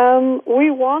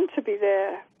 We want to be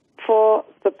there for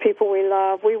the people we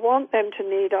love. We want them to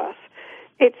need us.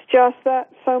 It's just that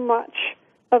so much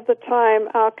of the time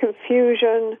our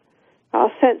confusion,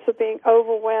 our sense of being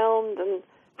overwhelmed and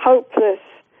hopeless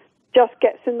just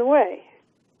gets in the way.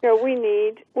 We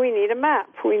need a map.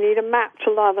 We need a map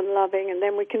to love and loving, and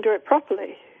then we can do it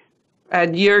properly.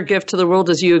 And your gift to the world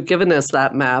is you have given us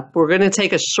that map. We're going to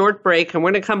take a short break, and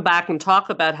we're going to come back and talk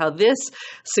about how this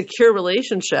secure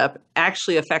relationship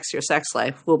actually affects your sex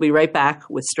life. We'll be right back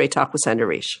with Straight Talk with Sandra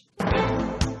Reich.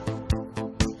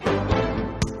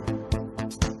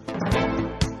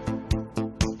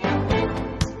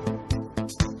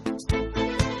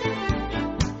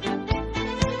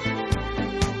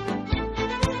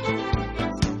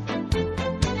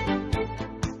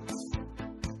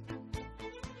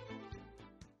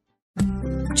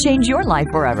 Change your life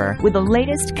forever with the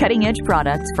latest cutting-edge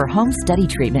products for home study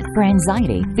treatment for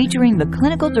anxiety, featuring the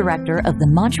clinical director of the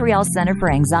Montreal Center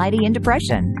for Anxiety and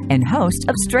Depression and host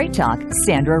of Straight Talk,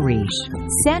 Sandra Reich.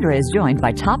 Sandra is joined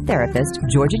by top therapist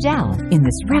Georgia Dow in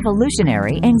this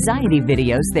revolutionary anxiety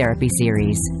videos therapy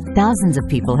series. Thousands of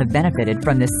people have benefited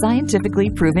from this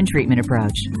scientifically proven treatment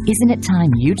approach. Isn't it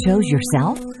time you chose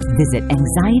yourself? Visit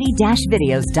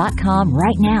anxiety-videos.com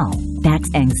right now. That's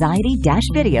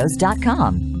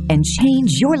anxiety-videos.com and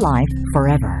change your life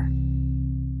forever.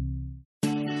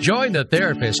 Join the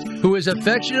therapist who is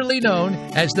affectionately known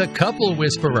as the Couple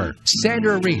Whisperer,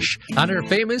 Sandra Reich, on her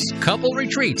famous couple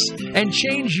retreats and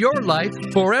change your life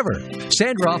forever.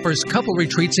 Sandra offers couple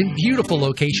retreats in beautiful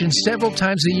locations several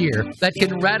times a year that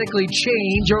can radically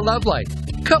change your love life.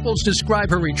 Couples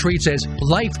describe her retreats as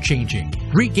life-changing.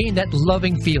 Regain that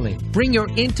loving feeling, bring your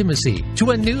intimacy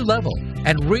to a new level,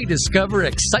 and rediscover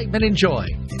excitement and joy.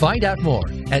 Find out more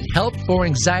at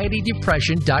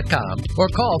helpforanxietydepression.com or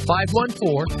call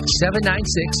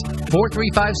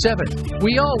 514-796-4357.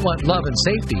 We all want love and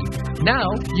safety. Now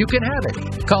you can have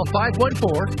it. Call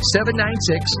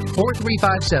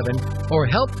 514-796-4357 or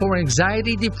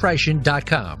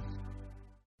helpforanxietydepression.com.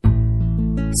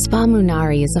 Spa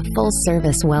Munari is a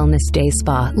full-service wellness day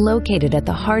spa located at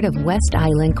the heart of West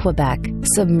Island, Quebec.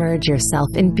 Submerge yourself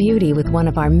in beauty with one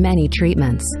of our many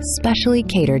treatments, specially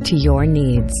catered to your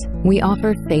needs. We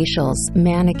offer facials,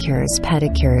 manicures,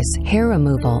 pedicures, hair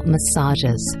removal,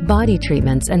 massages, body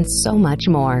treatments, and so much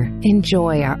more.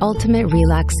 Enjoy our ultimate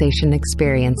relaxation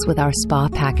experience with our spa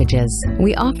packages.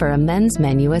 We offer a men's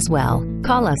menu as well.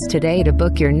 Call us today to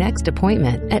book your next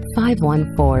appointment at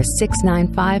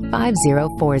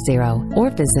 514-695-5040 or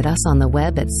visit us on the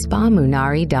web at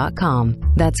spamunari.com.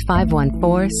 That's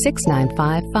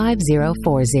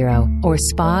 514-695-5040 or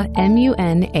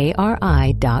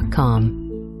spamunari.com.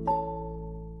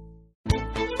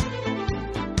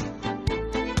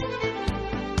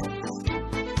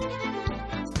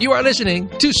 You are listening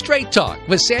to Straight Talk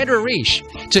with Sandra Reich.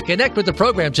 To connect with the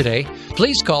program today,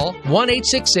 please call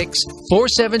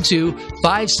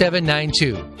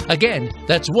 1-866-472-5792. Again,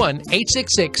 that's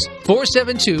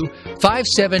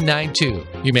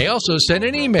 1-866-472-5792. You may also send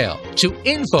an email to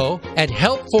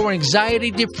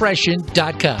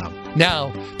info@helpforanxietydepression.com.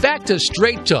 Now, back to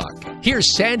Straight Talk.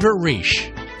 Here's Sandra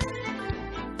Reich.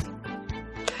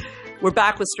 We're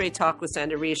back with Straight Talk with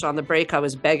Sandra Reich. On the break, I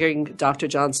was begging Dr.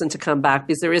 Johnson to come back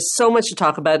because there is so much to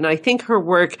talk about. And I think her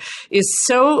work is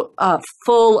so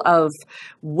full of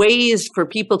ways for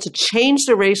people to change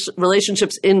their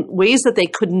relationships in ways that they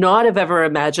could not have ever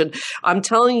imagined. I'm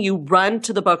telling you, run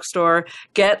to the bookstore,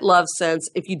 get Love Sense.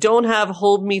 If you don't have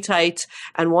Hold Me Tight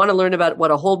and want to learn about what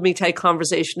a Hold Me Tight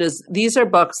conversation is, these are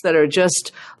books that are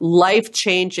just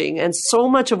life-changing. And so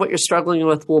much of what you're struggling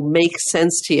with will make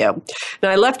sense to you. Now,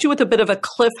 I left you with a bit of a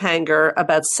cliffhanger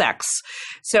about sex.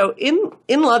 So in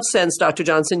Love Sense, Dr.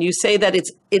 Johnson, you say that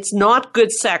it's not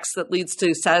good sex that leads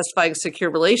to satisfying,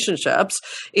 secure relationships.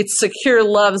 It's secure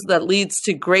loves that leads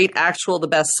to great, actual, the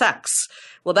best sex.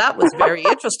 Well, that was very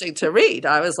interesting to read.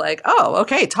 I was like, oh,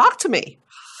 okay, talk to me.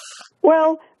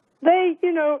 Well, they,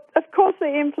 of course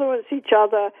they influence each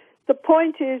other. The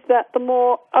point is that the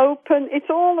more open, it's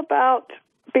all about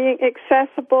being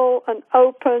accessible and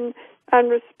open and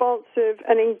responsive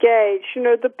and engaged.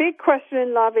 The big question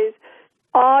in love is,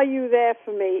 are you there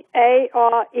for me?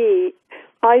 A-R-E.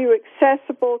 Are you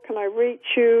accessible? Can I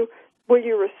reach you? Will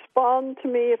you respond to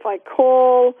me if I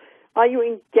call? Are you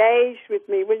engaged with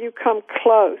me? Will you come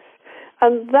close?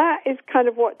 And that is kind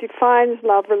of what defines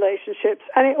love relationships.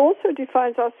 And it also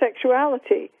defines our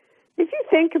sexuality. If you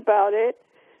think about it,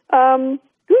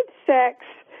 good sex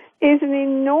is an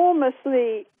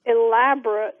enormously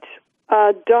elaborate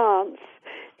dance.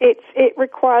 It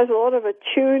requires a lot of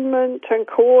attunement and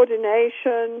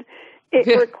coordination. It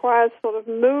requires sort of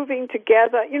moving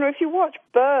together. If you watch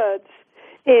birds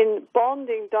in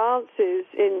bonding dances,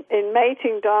 in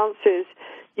mating dances,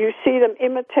 you see them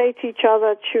imitate each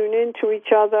other, tune into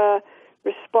each other,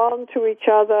 respond to each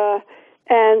other,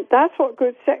 and that's what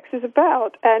good sex is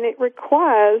about. And it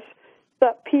requires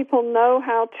that people know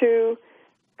how to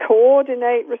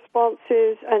coordinate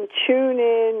responses and tune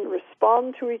in,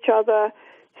 respond to each other.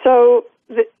 So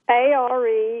the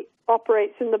ARE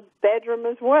operates in the bedroom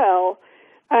as well.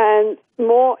 And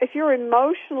more, if you're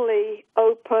emotionally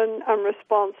open and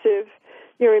responsive,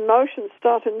 your emotions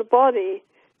start in the body,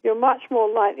 you're much more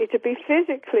likely to be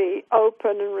physically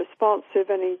open and responsive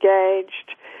and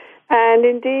engaged. And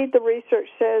indeed, the research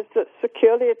says that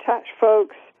securely attached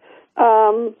folks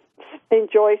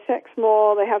enjoy sex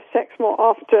more, they have sex more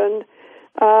often,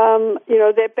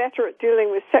 they're better at dealing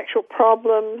with sexual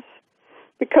problems,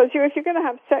 because if you're going to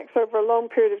have sex over a long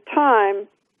period of time,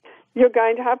 you're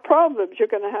going to have problems. You're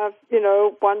going to have,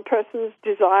 one person's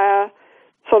desire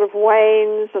sort of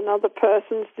wanes, another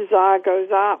person's desire goes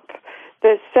up.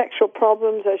 There's sexual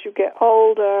problems as you get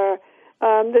older.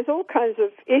 There's all kinds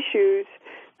of issues.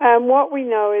 And what we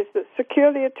know is that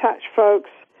securely attached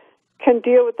folks can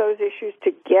deal with those issues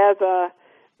together.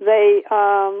 They,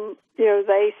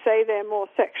 they say they're more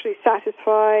sexually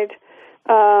satisfied.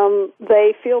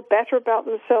 They feel better about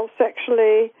themselves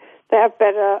sexually. They have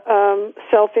better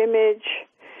self-image.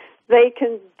 They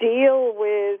can deal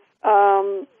with,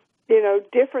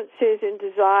 differences in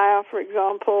desire, for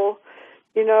example.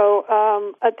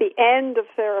 At the end of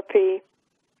therapy,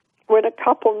 when a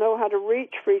couple know how to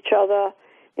reach for each other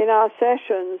in our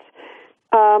sessions,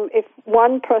 if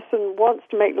one person wants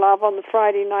to make love on the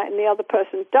Friday night and the other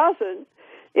person doesn't,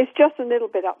 it's just a little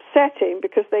bit upsetting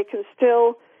because they can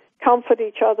still comfort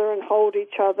each other and hold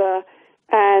each other,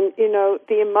 and,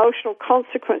 the emotional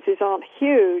consequences aren't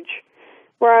huge.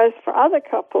 Whereas for other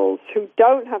couples who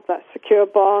don't have that secure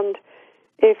bond,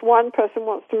 if one person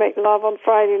wants to make love on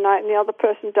Friday night and the other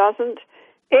person doesn't,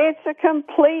 it's a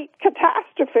complete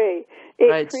catastrophe.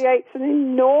 It creates an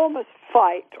enormous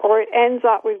fight, or it ends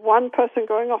up with one person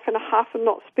going off in a huff and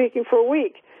not speaking for a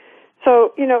week.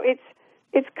 So,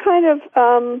 it's kind of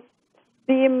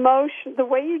the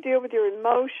way you deal with your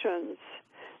emotions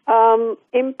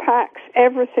impacts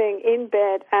everything in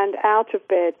bed and out of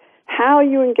bed. How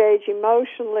you engage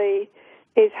emotionally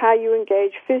is how you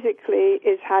engage physically,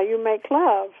 is how you make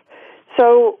love.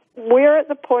 So we're at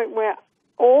the point where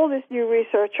all this new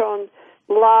research on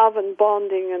love and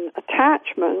bonding and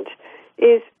attachment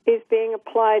is being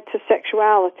applied to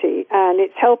sexuality, and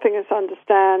it's helping us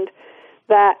understand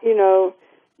that,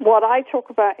 what I talk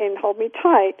about in Hold Me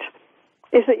Tight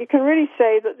is that you can really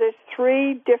say that there's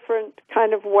three different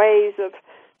kind of ways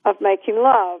of making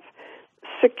love.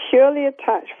 Securely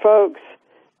attached folks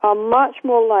are much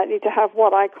more likely to have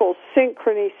what I call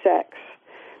synchrony sex,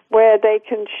 where they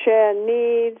can share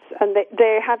needs, and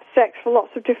they have sex for lots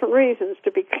of different reasons: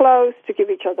 to be close, to give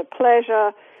each other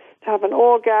pleasure, to have an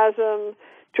orgasm,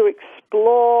 to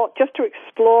explore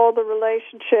the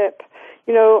relationship,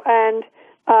 and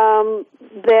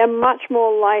they're much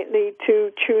more likely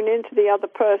to tune into the other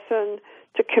person,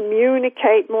 to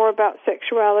communicate more about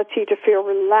sexuality, to feel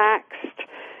relaxed,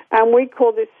 And we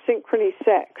call this synchrony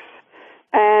sex.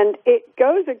 And it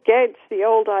goes against the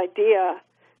old idea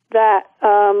that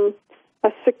a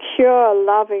secure,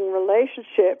 loving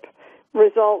relationship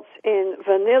results in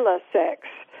vanilla sex.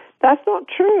 That's not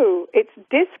true. It's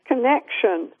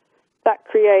disconnection that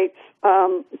creates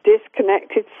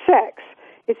disconnected sex.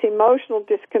 It's emotional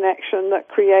disconnection that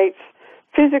creates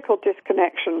physical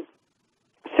disconnection.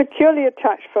 Securely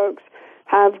attached folks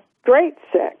have great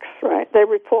sex, right? They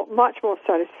report much more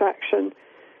satisfaction,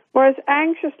 whereas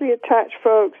anxiously attached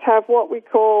folks have what we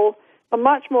call, are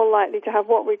much more likely to have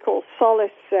what we call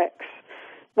solace sex,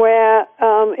 where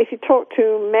if you talk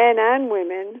to men and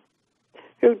women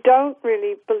who don't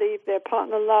really believe their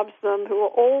partner loves them, who are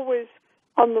always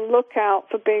on the lookout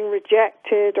for being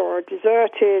rejected or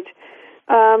deserted,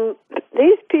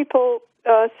 these people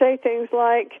say things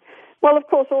like, well, of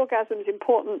course, orgasm is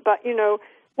important, but, you know,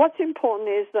 what's important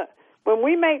is that when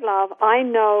we make love, I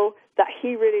know that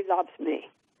he really loves me.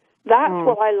 That's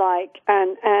what I like,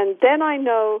 and then I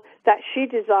know that she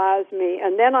desires me,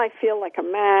 and then I feel like a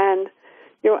man,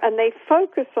 you know, and they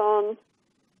focus on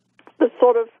the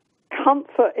sort of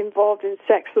comfort involved in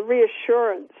sex, the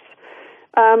reassurance,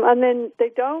 and then they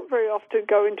don't very often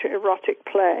go into erotic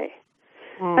play.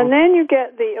 And then you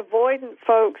get the avoidant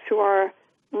folks who are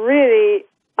really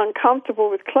uncomfortable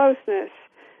with closeness,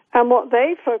 and what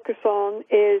they focus on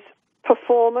is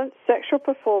performance, sexual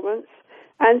performance,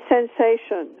 and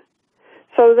sensation.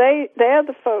 So they're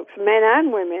the folks, men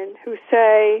and women, who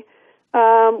say,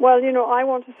 well, you know, I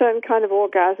want a certain kind of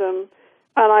orgasm,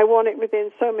 and I want it within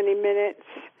so many minutes,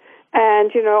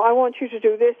 and, you know, I want you to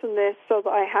do this and this so that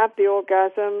I have the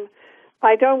orgasm.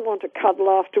 I don't want to cuddle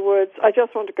afterwards. I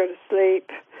just want to go to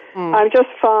sleep. I'm just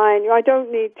fine. I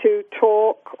don't need to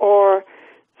talk or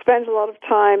spend a lot of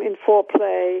time in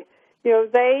foreplay. You know,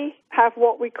 they have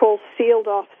what we call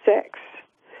sealed-off sex.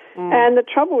 And the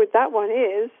trouble with that one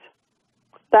is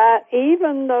that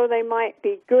even though they might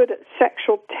be good at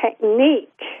sexual technique,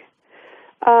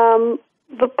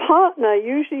 the partner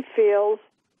usually feels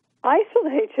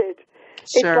isolated.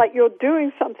 It's like you're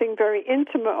doing something very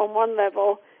intimate on one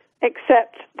level,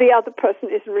 except the other person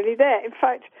isn't really there. In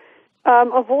fact,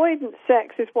 avoidant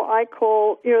sex is what I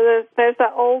call, you know, there's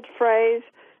that old phrase,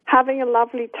 having a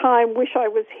lovely time, wish I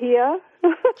was here.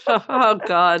 Oh,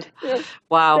 God. Yeah.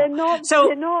 Wow.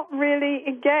 They're not really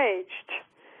engaged.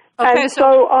 Okay, and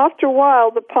so after a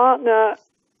while, the partner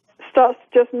starts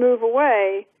to just move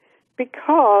away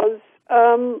because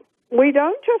we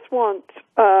don't just want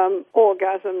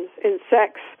orgasms in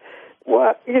sex.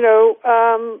 Well, you know,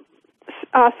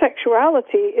 our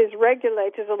sexuality is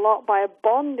regulated a lot by a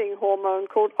bonding hormone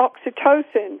called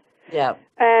oxytocin. Yeah.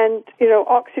 And, you know,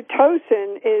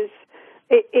 oxytocin is,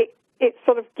 it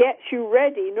sort of gets you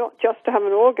ready, not just to have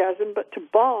an orgasm, but to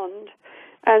bond.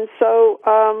 And so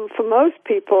for most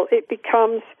people, it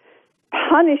becomes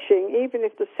punishing, even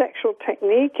if the sexual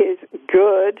technique is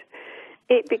good,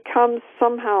 it becomes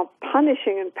somehow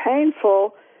punishing and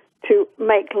painful to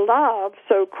make love,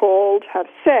 so-called, have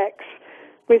sex,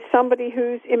 with somebody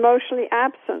who's emotionally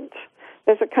absent.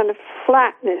 There's a kind of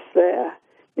flatness there.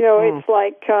 You know, it's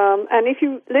like, and if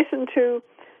you listen to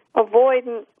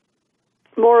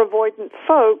more avoidant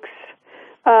folks,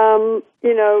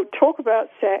 you know, talk about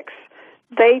sex,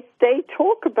 they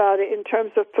talk about it in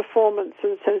terms of performance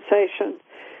and sensation.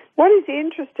 What is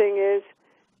interesting is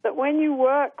that when you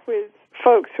work with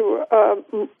folks who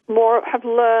have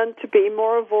learned to be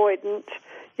more avoidant,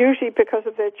 usually because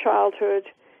of their childhood,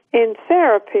 in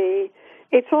therapy,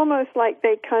 it's almost like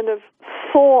they kind of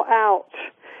thaw out.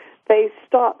 They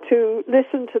start to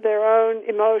listen to their own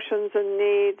emotions and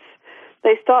needs.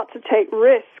 They start to take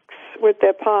risks with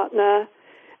their partner,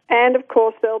 and of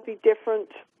course they'll be different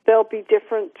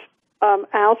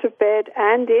out of bed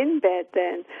and in bed.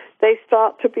 Then they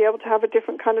start to be able to have a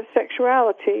different kind of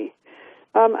sexuality.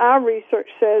 Our research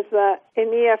says that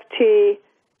in EFT,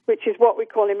 which is what we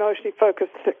call emotionally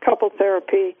focused couple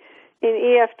therapy, in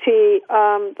EFT,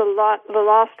 the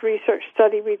last research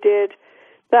study we did,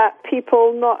 that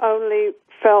people not only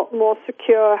felt more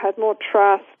secure, had more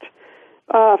trust,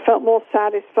 felt more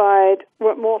satisfied,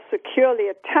 were more securely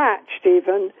attached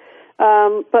even,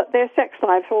 but their sex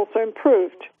lives also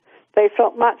improved. They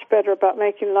felt much better about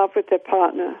making love with their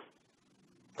partner.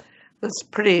 That's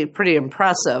pretty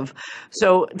impressive.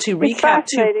 So to recap, it's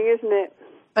fascinating, isn't it?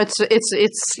 It's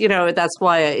that's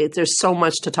why there's so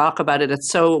much to talk about it.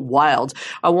 It's so wild.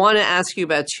 I want to ask you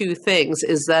about two things.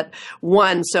 Is that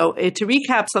one? So to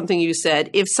recap something you said,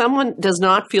 if someone does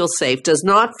not feel safe, does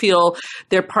not feel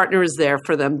their partner is there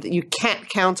for them, you can't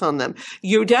count on them.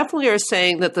 You definitely are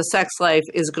saying that the sex life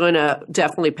is going to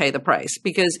definitely pay the price,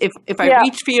 because if I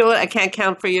reach for you, I can't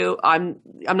count for you. I'm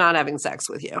not having sex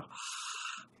with you.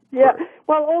 Yeah.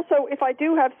 Well, also, if I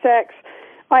do have sex,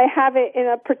 I have it in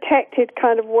a protected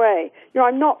kind of way.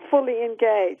 I'm not fully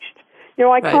engaged.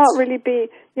 I can't really be,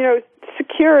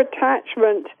 secure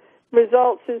attachment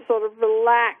results in sort of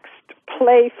relaxed,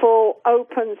 playful,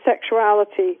 open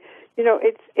sexuality.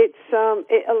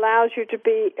 It allows you to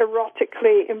be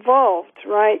erotically involved,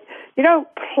 right? You don't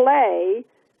play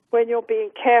when you're being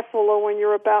careful or when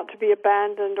you're about to be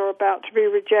abandoned or about to be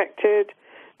rejected.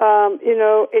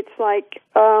 It's like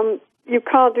you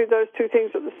can't do those two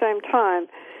things at the same time.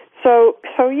 So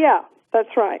yeah,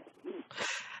 that's right.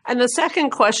 And the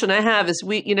second question I have is,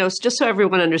 just so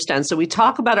everyone understands, so we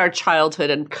talk about our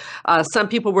childhood, and some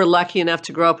people were lucky enough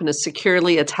to grow up in a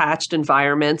securely attached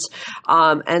environment.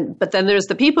 But then there's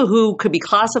the people who could be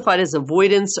classified as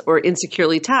avoidance or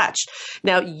insecurely attached.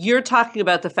 Now, you're talking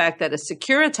about the fact that a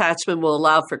secure attachment will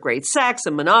allow for great sex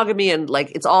and monogamy, and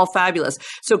it's all fabulous.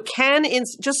 So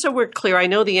just so we're clear, I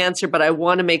know the answer, but I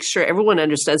want to make sure everyone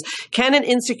understands, can an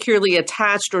insecurely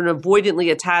attached or an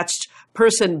avoidantly attached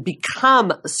person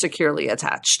become securely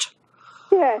attached?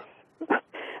 Yes.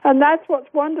 And that's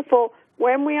what's wonderful.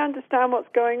 When we understand what's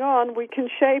going on, we can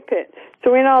shape it.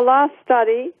 So in our last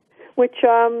study, which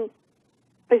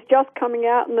is just coming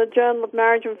out in the Journal of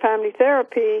Marriage and Family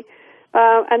Therapy,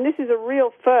 and this is a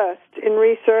real first in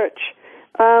research,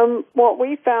 what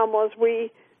we found was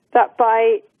that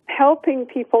by helping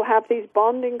people have these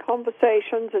bonding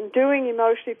conversations and doing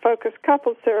emotionally focused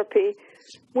couples therapy,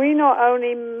 we not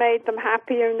only made them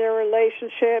happier in their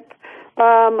relationship,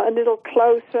 a little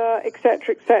closer, et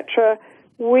cetera,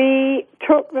 we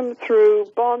took them through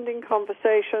bonding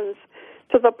conversations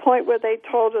to the point where they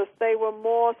told us they were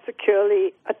more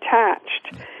securely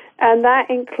attached. And that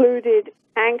included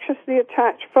anxiously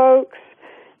attached folks,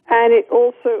 and it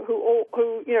also who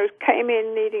came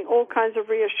in needing all kinds of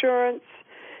reassurance.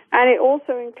 And it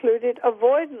also included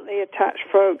avoidantly attached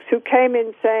folks who came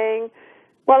in saying,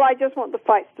 well, I just want the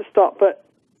fights to stop, but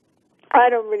I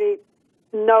don't really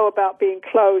know about being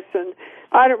close, and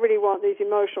I don't really want these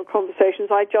emotional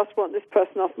conversations. I just want this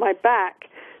person off my back.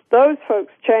 Those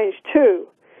folks changed too.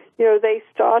 They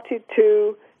started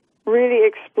to really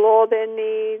explore their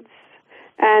needs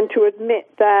and to admit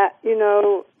that,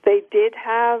 they did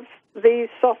have these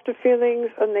softer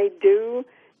feelings and they do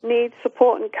need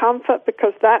support and comfort,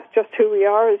 because that's just who we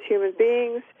are as human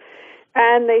beings.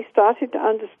 And they started to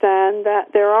understand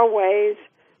that there are ways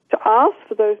to ask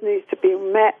for those needs to be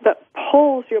met that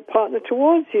pulls your partner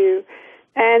towards you.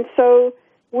 And so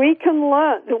we can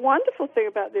learn. The wonderful thing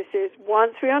about this is,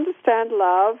 once we understand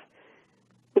love,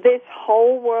 this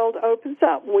whole world opens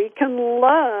up. We can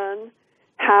learn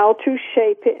how to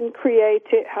shape it and create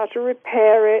it, how to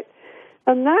repair it.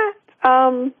 And that,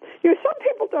 some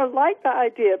people don't like that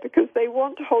idea because they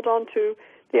want to hold on to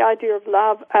the idea of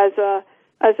love as a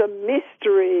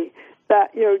mystery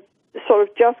that, sort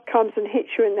of just comes and hits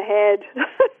you in the head.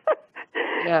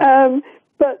 Yeah.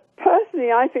 But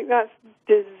personally, I think that's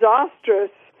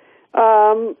disastrous.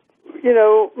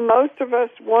 Most of us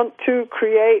want to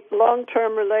create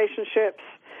long-term relationships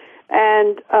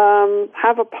and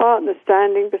have a partner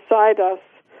standing beside us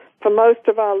for most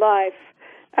of our life.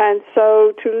 And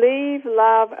so to leave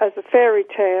love as a fairy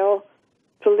tale,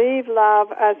 to leave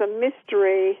love as a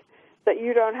mystery that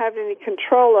you don't have any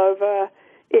control over,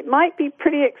 it might be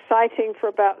pretty exciting for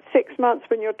about 6 months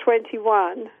when you're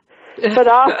 21, but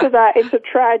after that it's a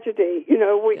tragedy.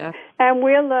 And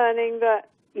we're learning that,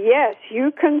 yes,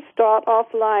 you can start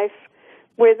off life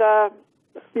with a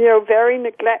very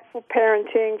neglectful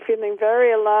parenting, feeling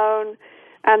very alone,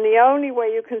 and the only way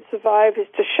you can survive is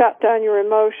to shut down your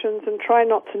emotions and try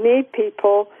not to need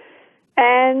people.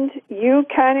 And you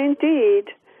can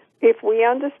indeed, if we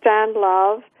understand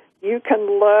love, you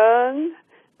can learn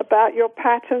about your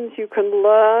patterns. You can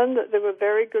learn that there were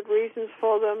very good reasons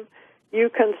for them. You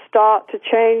can start to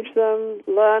change them,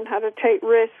 learn how to take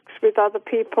risks with other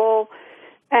people,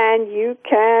 and you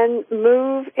can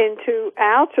move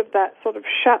out of that sort of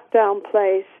shut-down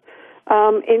place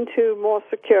into more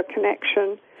secure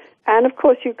connection. And, of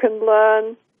course, you can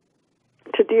learn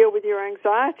to deal with your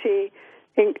anxiety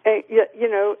in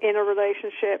a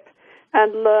relationship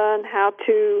and learn how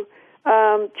to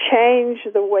change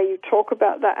the way you talk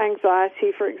about that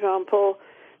anxiety, for example,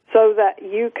 so that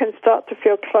you can start to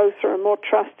feel closer and more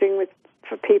trusting with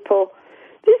for people.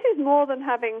 This is more than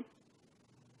having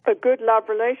a good love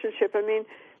relationship. I mean,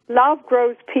 love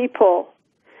grows people.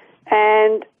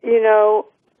 And, you know,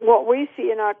 what we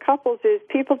see in our couples is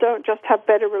people don't just have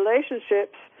better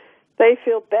relationships. They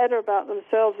feel better about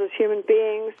themselves as human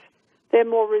beings. They're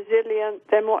more resilient.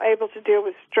 They're more able to deal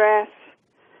with stress.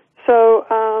 So,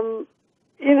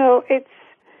 you know,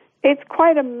 it's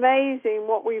quite amazing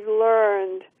what we've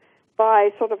learned by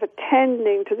sort of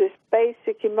attending to this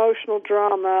basic emotional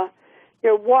drama.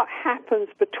 You know, what happens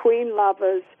between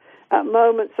lovers at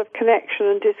moments of connection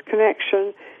and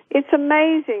disconnection. It's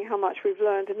amazing how much we've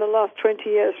learned in the last 20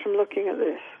 years from looking at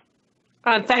this.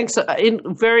 Thanks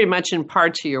very much in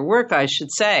part to your work, I should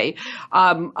say.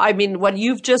 I mean, what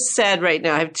you've just said right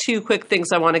now, I have two quick things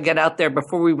I want to get out there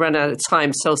before we run out of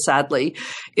time, so sadly,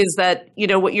 is that, you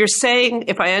know, what you're saying,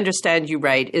 if I understand you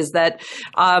right, is that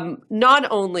not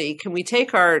only can we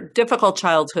take our difficult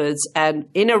childhoods and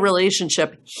in a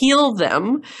relationship heal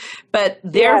them, but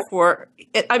therefore,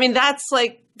 I mean,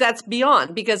 that's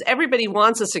beyond, because everybody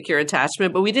wants a secure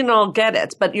attachment, but we didn't all get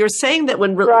it. But you're saying that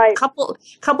when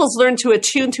couples learn to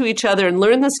attune to each other and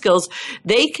learn the skills,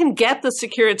 they can get the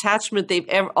secure attachment they've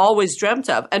always dreamt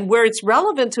of. And where it's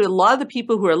relevant to a lot of the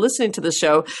people who are listening to the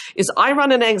show is I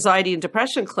run an anxiety and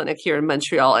depression clinic here in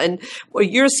Montreal. And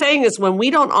what you're saying is when we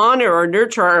don't honor or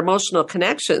nurture our emotional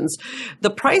connections,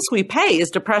 the price we pay is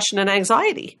depression and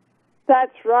anxiety.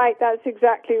 That's right. That's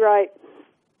exactly right.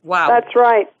 Wow. That's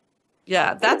right.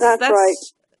 Yeah, that's right.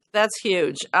 That's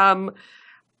huge.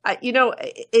 You know,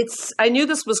 I knew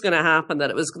this was going to happen,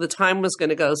 that the time was going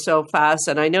to go so fast.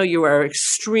 And I know you are an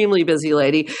extremely busy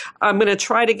lady. I'm going to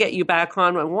try to get you back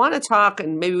on. I want to talk,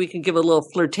 and maybe we can give a little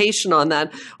flirtation on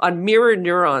that, on mirror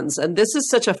neurons. And this is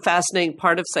such a fascinating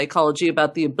part of psychology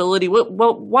about the ability.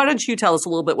 Well, why don't you tell us a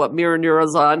little bit what mirror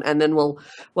neurons are, and then we'll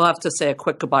have to say a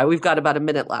quick goodbye. We've got about a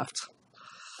minute left.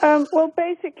 Well,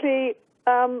 basically,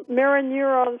 mirror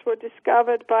neurons were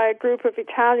discovered by a group of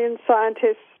Italian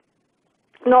scientists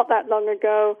not that long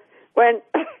ago when,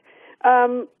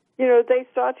 you know, they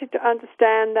started to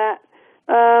understand that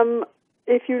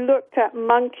if you looked at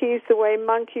monkeys, the way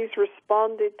monkeys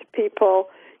responded to people,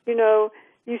 you know,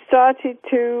 you started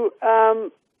to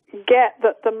get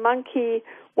that the monkey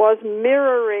was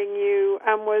mirroring you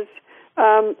and was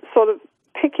sort of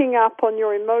picking up on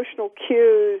your emotional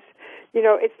cues. You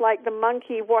know, it's like the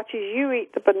monkey watches you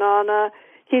eat the banana.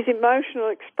 His emotional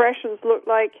expressions look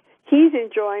like he's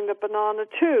enjoying the banana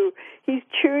too. He's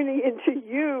tuning into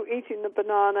you eating the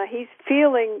banana. He's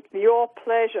feeling your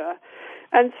pleasure.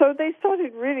 And so they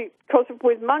started really, because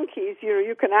with monkeys, you know,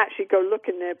 you can actually go look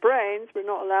in their brains. We're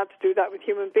not allowed to do that with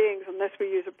human beings unless we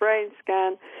use a brain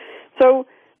scan. So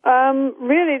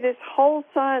really this whole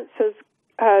science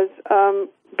has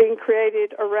been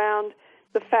created around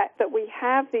the fact that we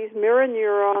have these mirror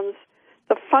neurons,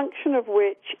 the function of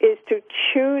which is to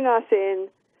tune us in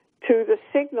to the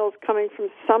signals coming from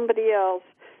somebody else.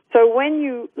 So when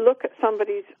you look at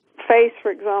somebody's face,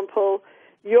 for example,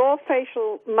 your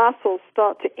facial muscles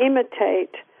start to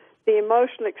imitate the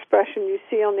emotional expression you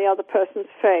see on the other person's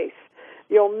face.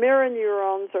 Your mirror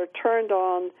neurons are turned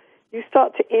on. You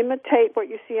start to imitate what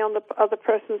you see on the other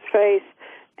person's face,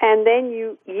 and then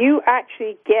you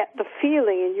actually get the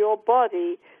feeling in your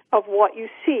body of what you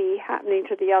see happening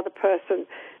to the other person.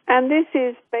 And this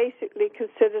is basically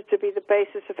considered to be the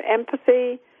basis of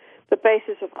empathy, the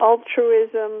basis of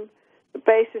altruism, the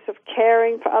basis of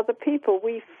caring for other people.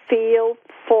 We feel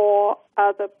for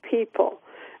other people.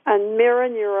 And mirror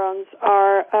neurons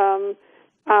are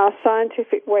our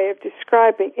scientific way of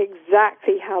describing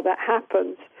exactly how that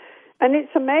happens. And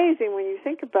it's amazing when you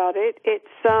think about it. It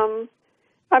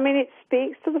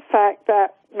speaks to the fact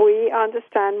that we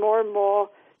understand more and more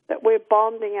that we're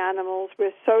bonding animals,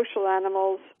 we're social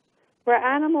animals, we're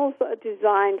animals that are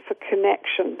designed for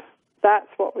connection. That's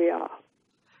what we are.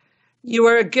 You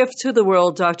are a gift to the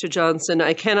world, Dr. Johnson.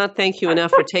 I cannot thank you enough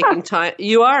for taking time.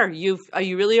 You are. You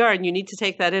really are. And you need to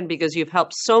take that in because you've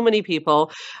helped so many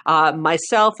people,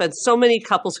 myself and so many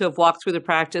couples who have walked through the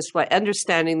practice by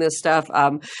understanding this stuff.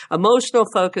 Emotional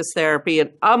focus therapy,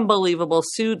 an unbelievable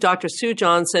Dr. Sue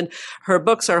Johnson. Her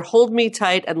books are Hold Me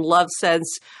Tight and Love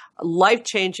Sense.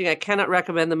 Life-changing. I cannot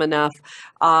recommend them enough.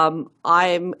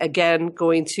 I'm, again,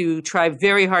 going to try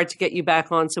very hard to get you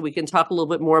back on so we can talk a little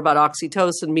bit more about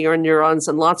oxytocin, mirror neurons,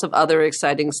 and lots of other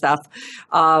exciting stuff.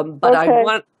 But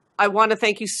okay. I want to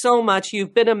thank you so much.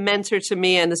 You've been a mentor to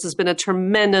me, and this has been a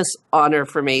tremendous honor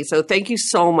for me. So thank you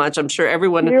so much. I'm sure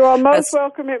everyone... You are most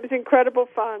welcome. It was incredible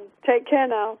fun. Take care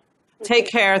now.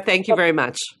 Take care. Thank you very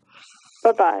much.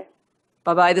 Bye-bye.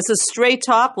 Bye-bye. This is Straight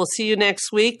Talk. We'll see you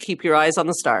next week. Keep your eyes on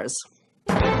the stars.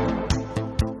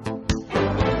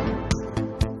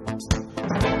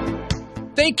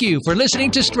 Thank you for listening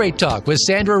to Straight Talk with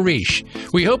Sandra Reich.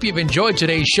 We hope you've enjoyed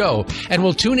today's show, and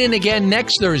we'll tune in again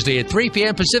next Thursday at 3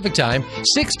 p.m. Pacific Time,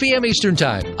 6 p.m. Eastern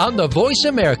Time on the Voice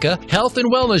America Health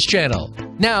and Wellness Channel.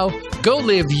 Now, go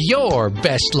live your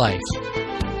best life.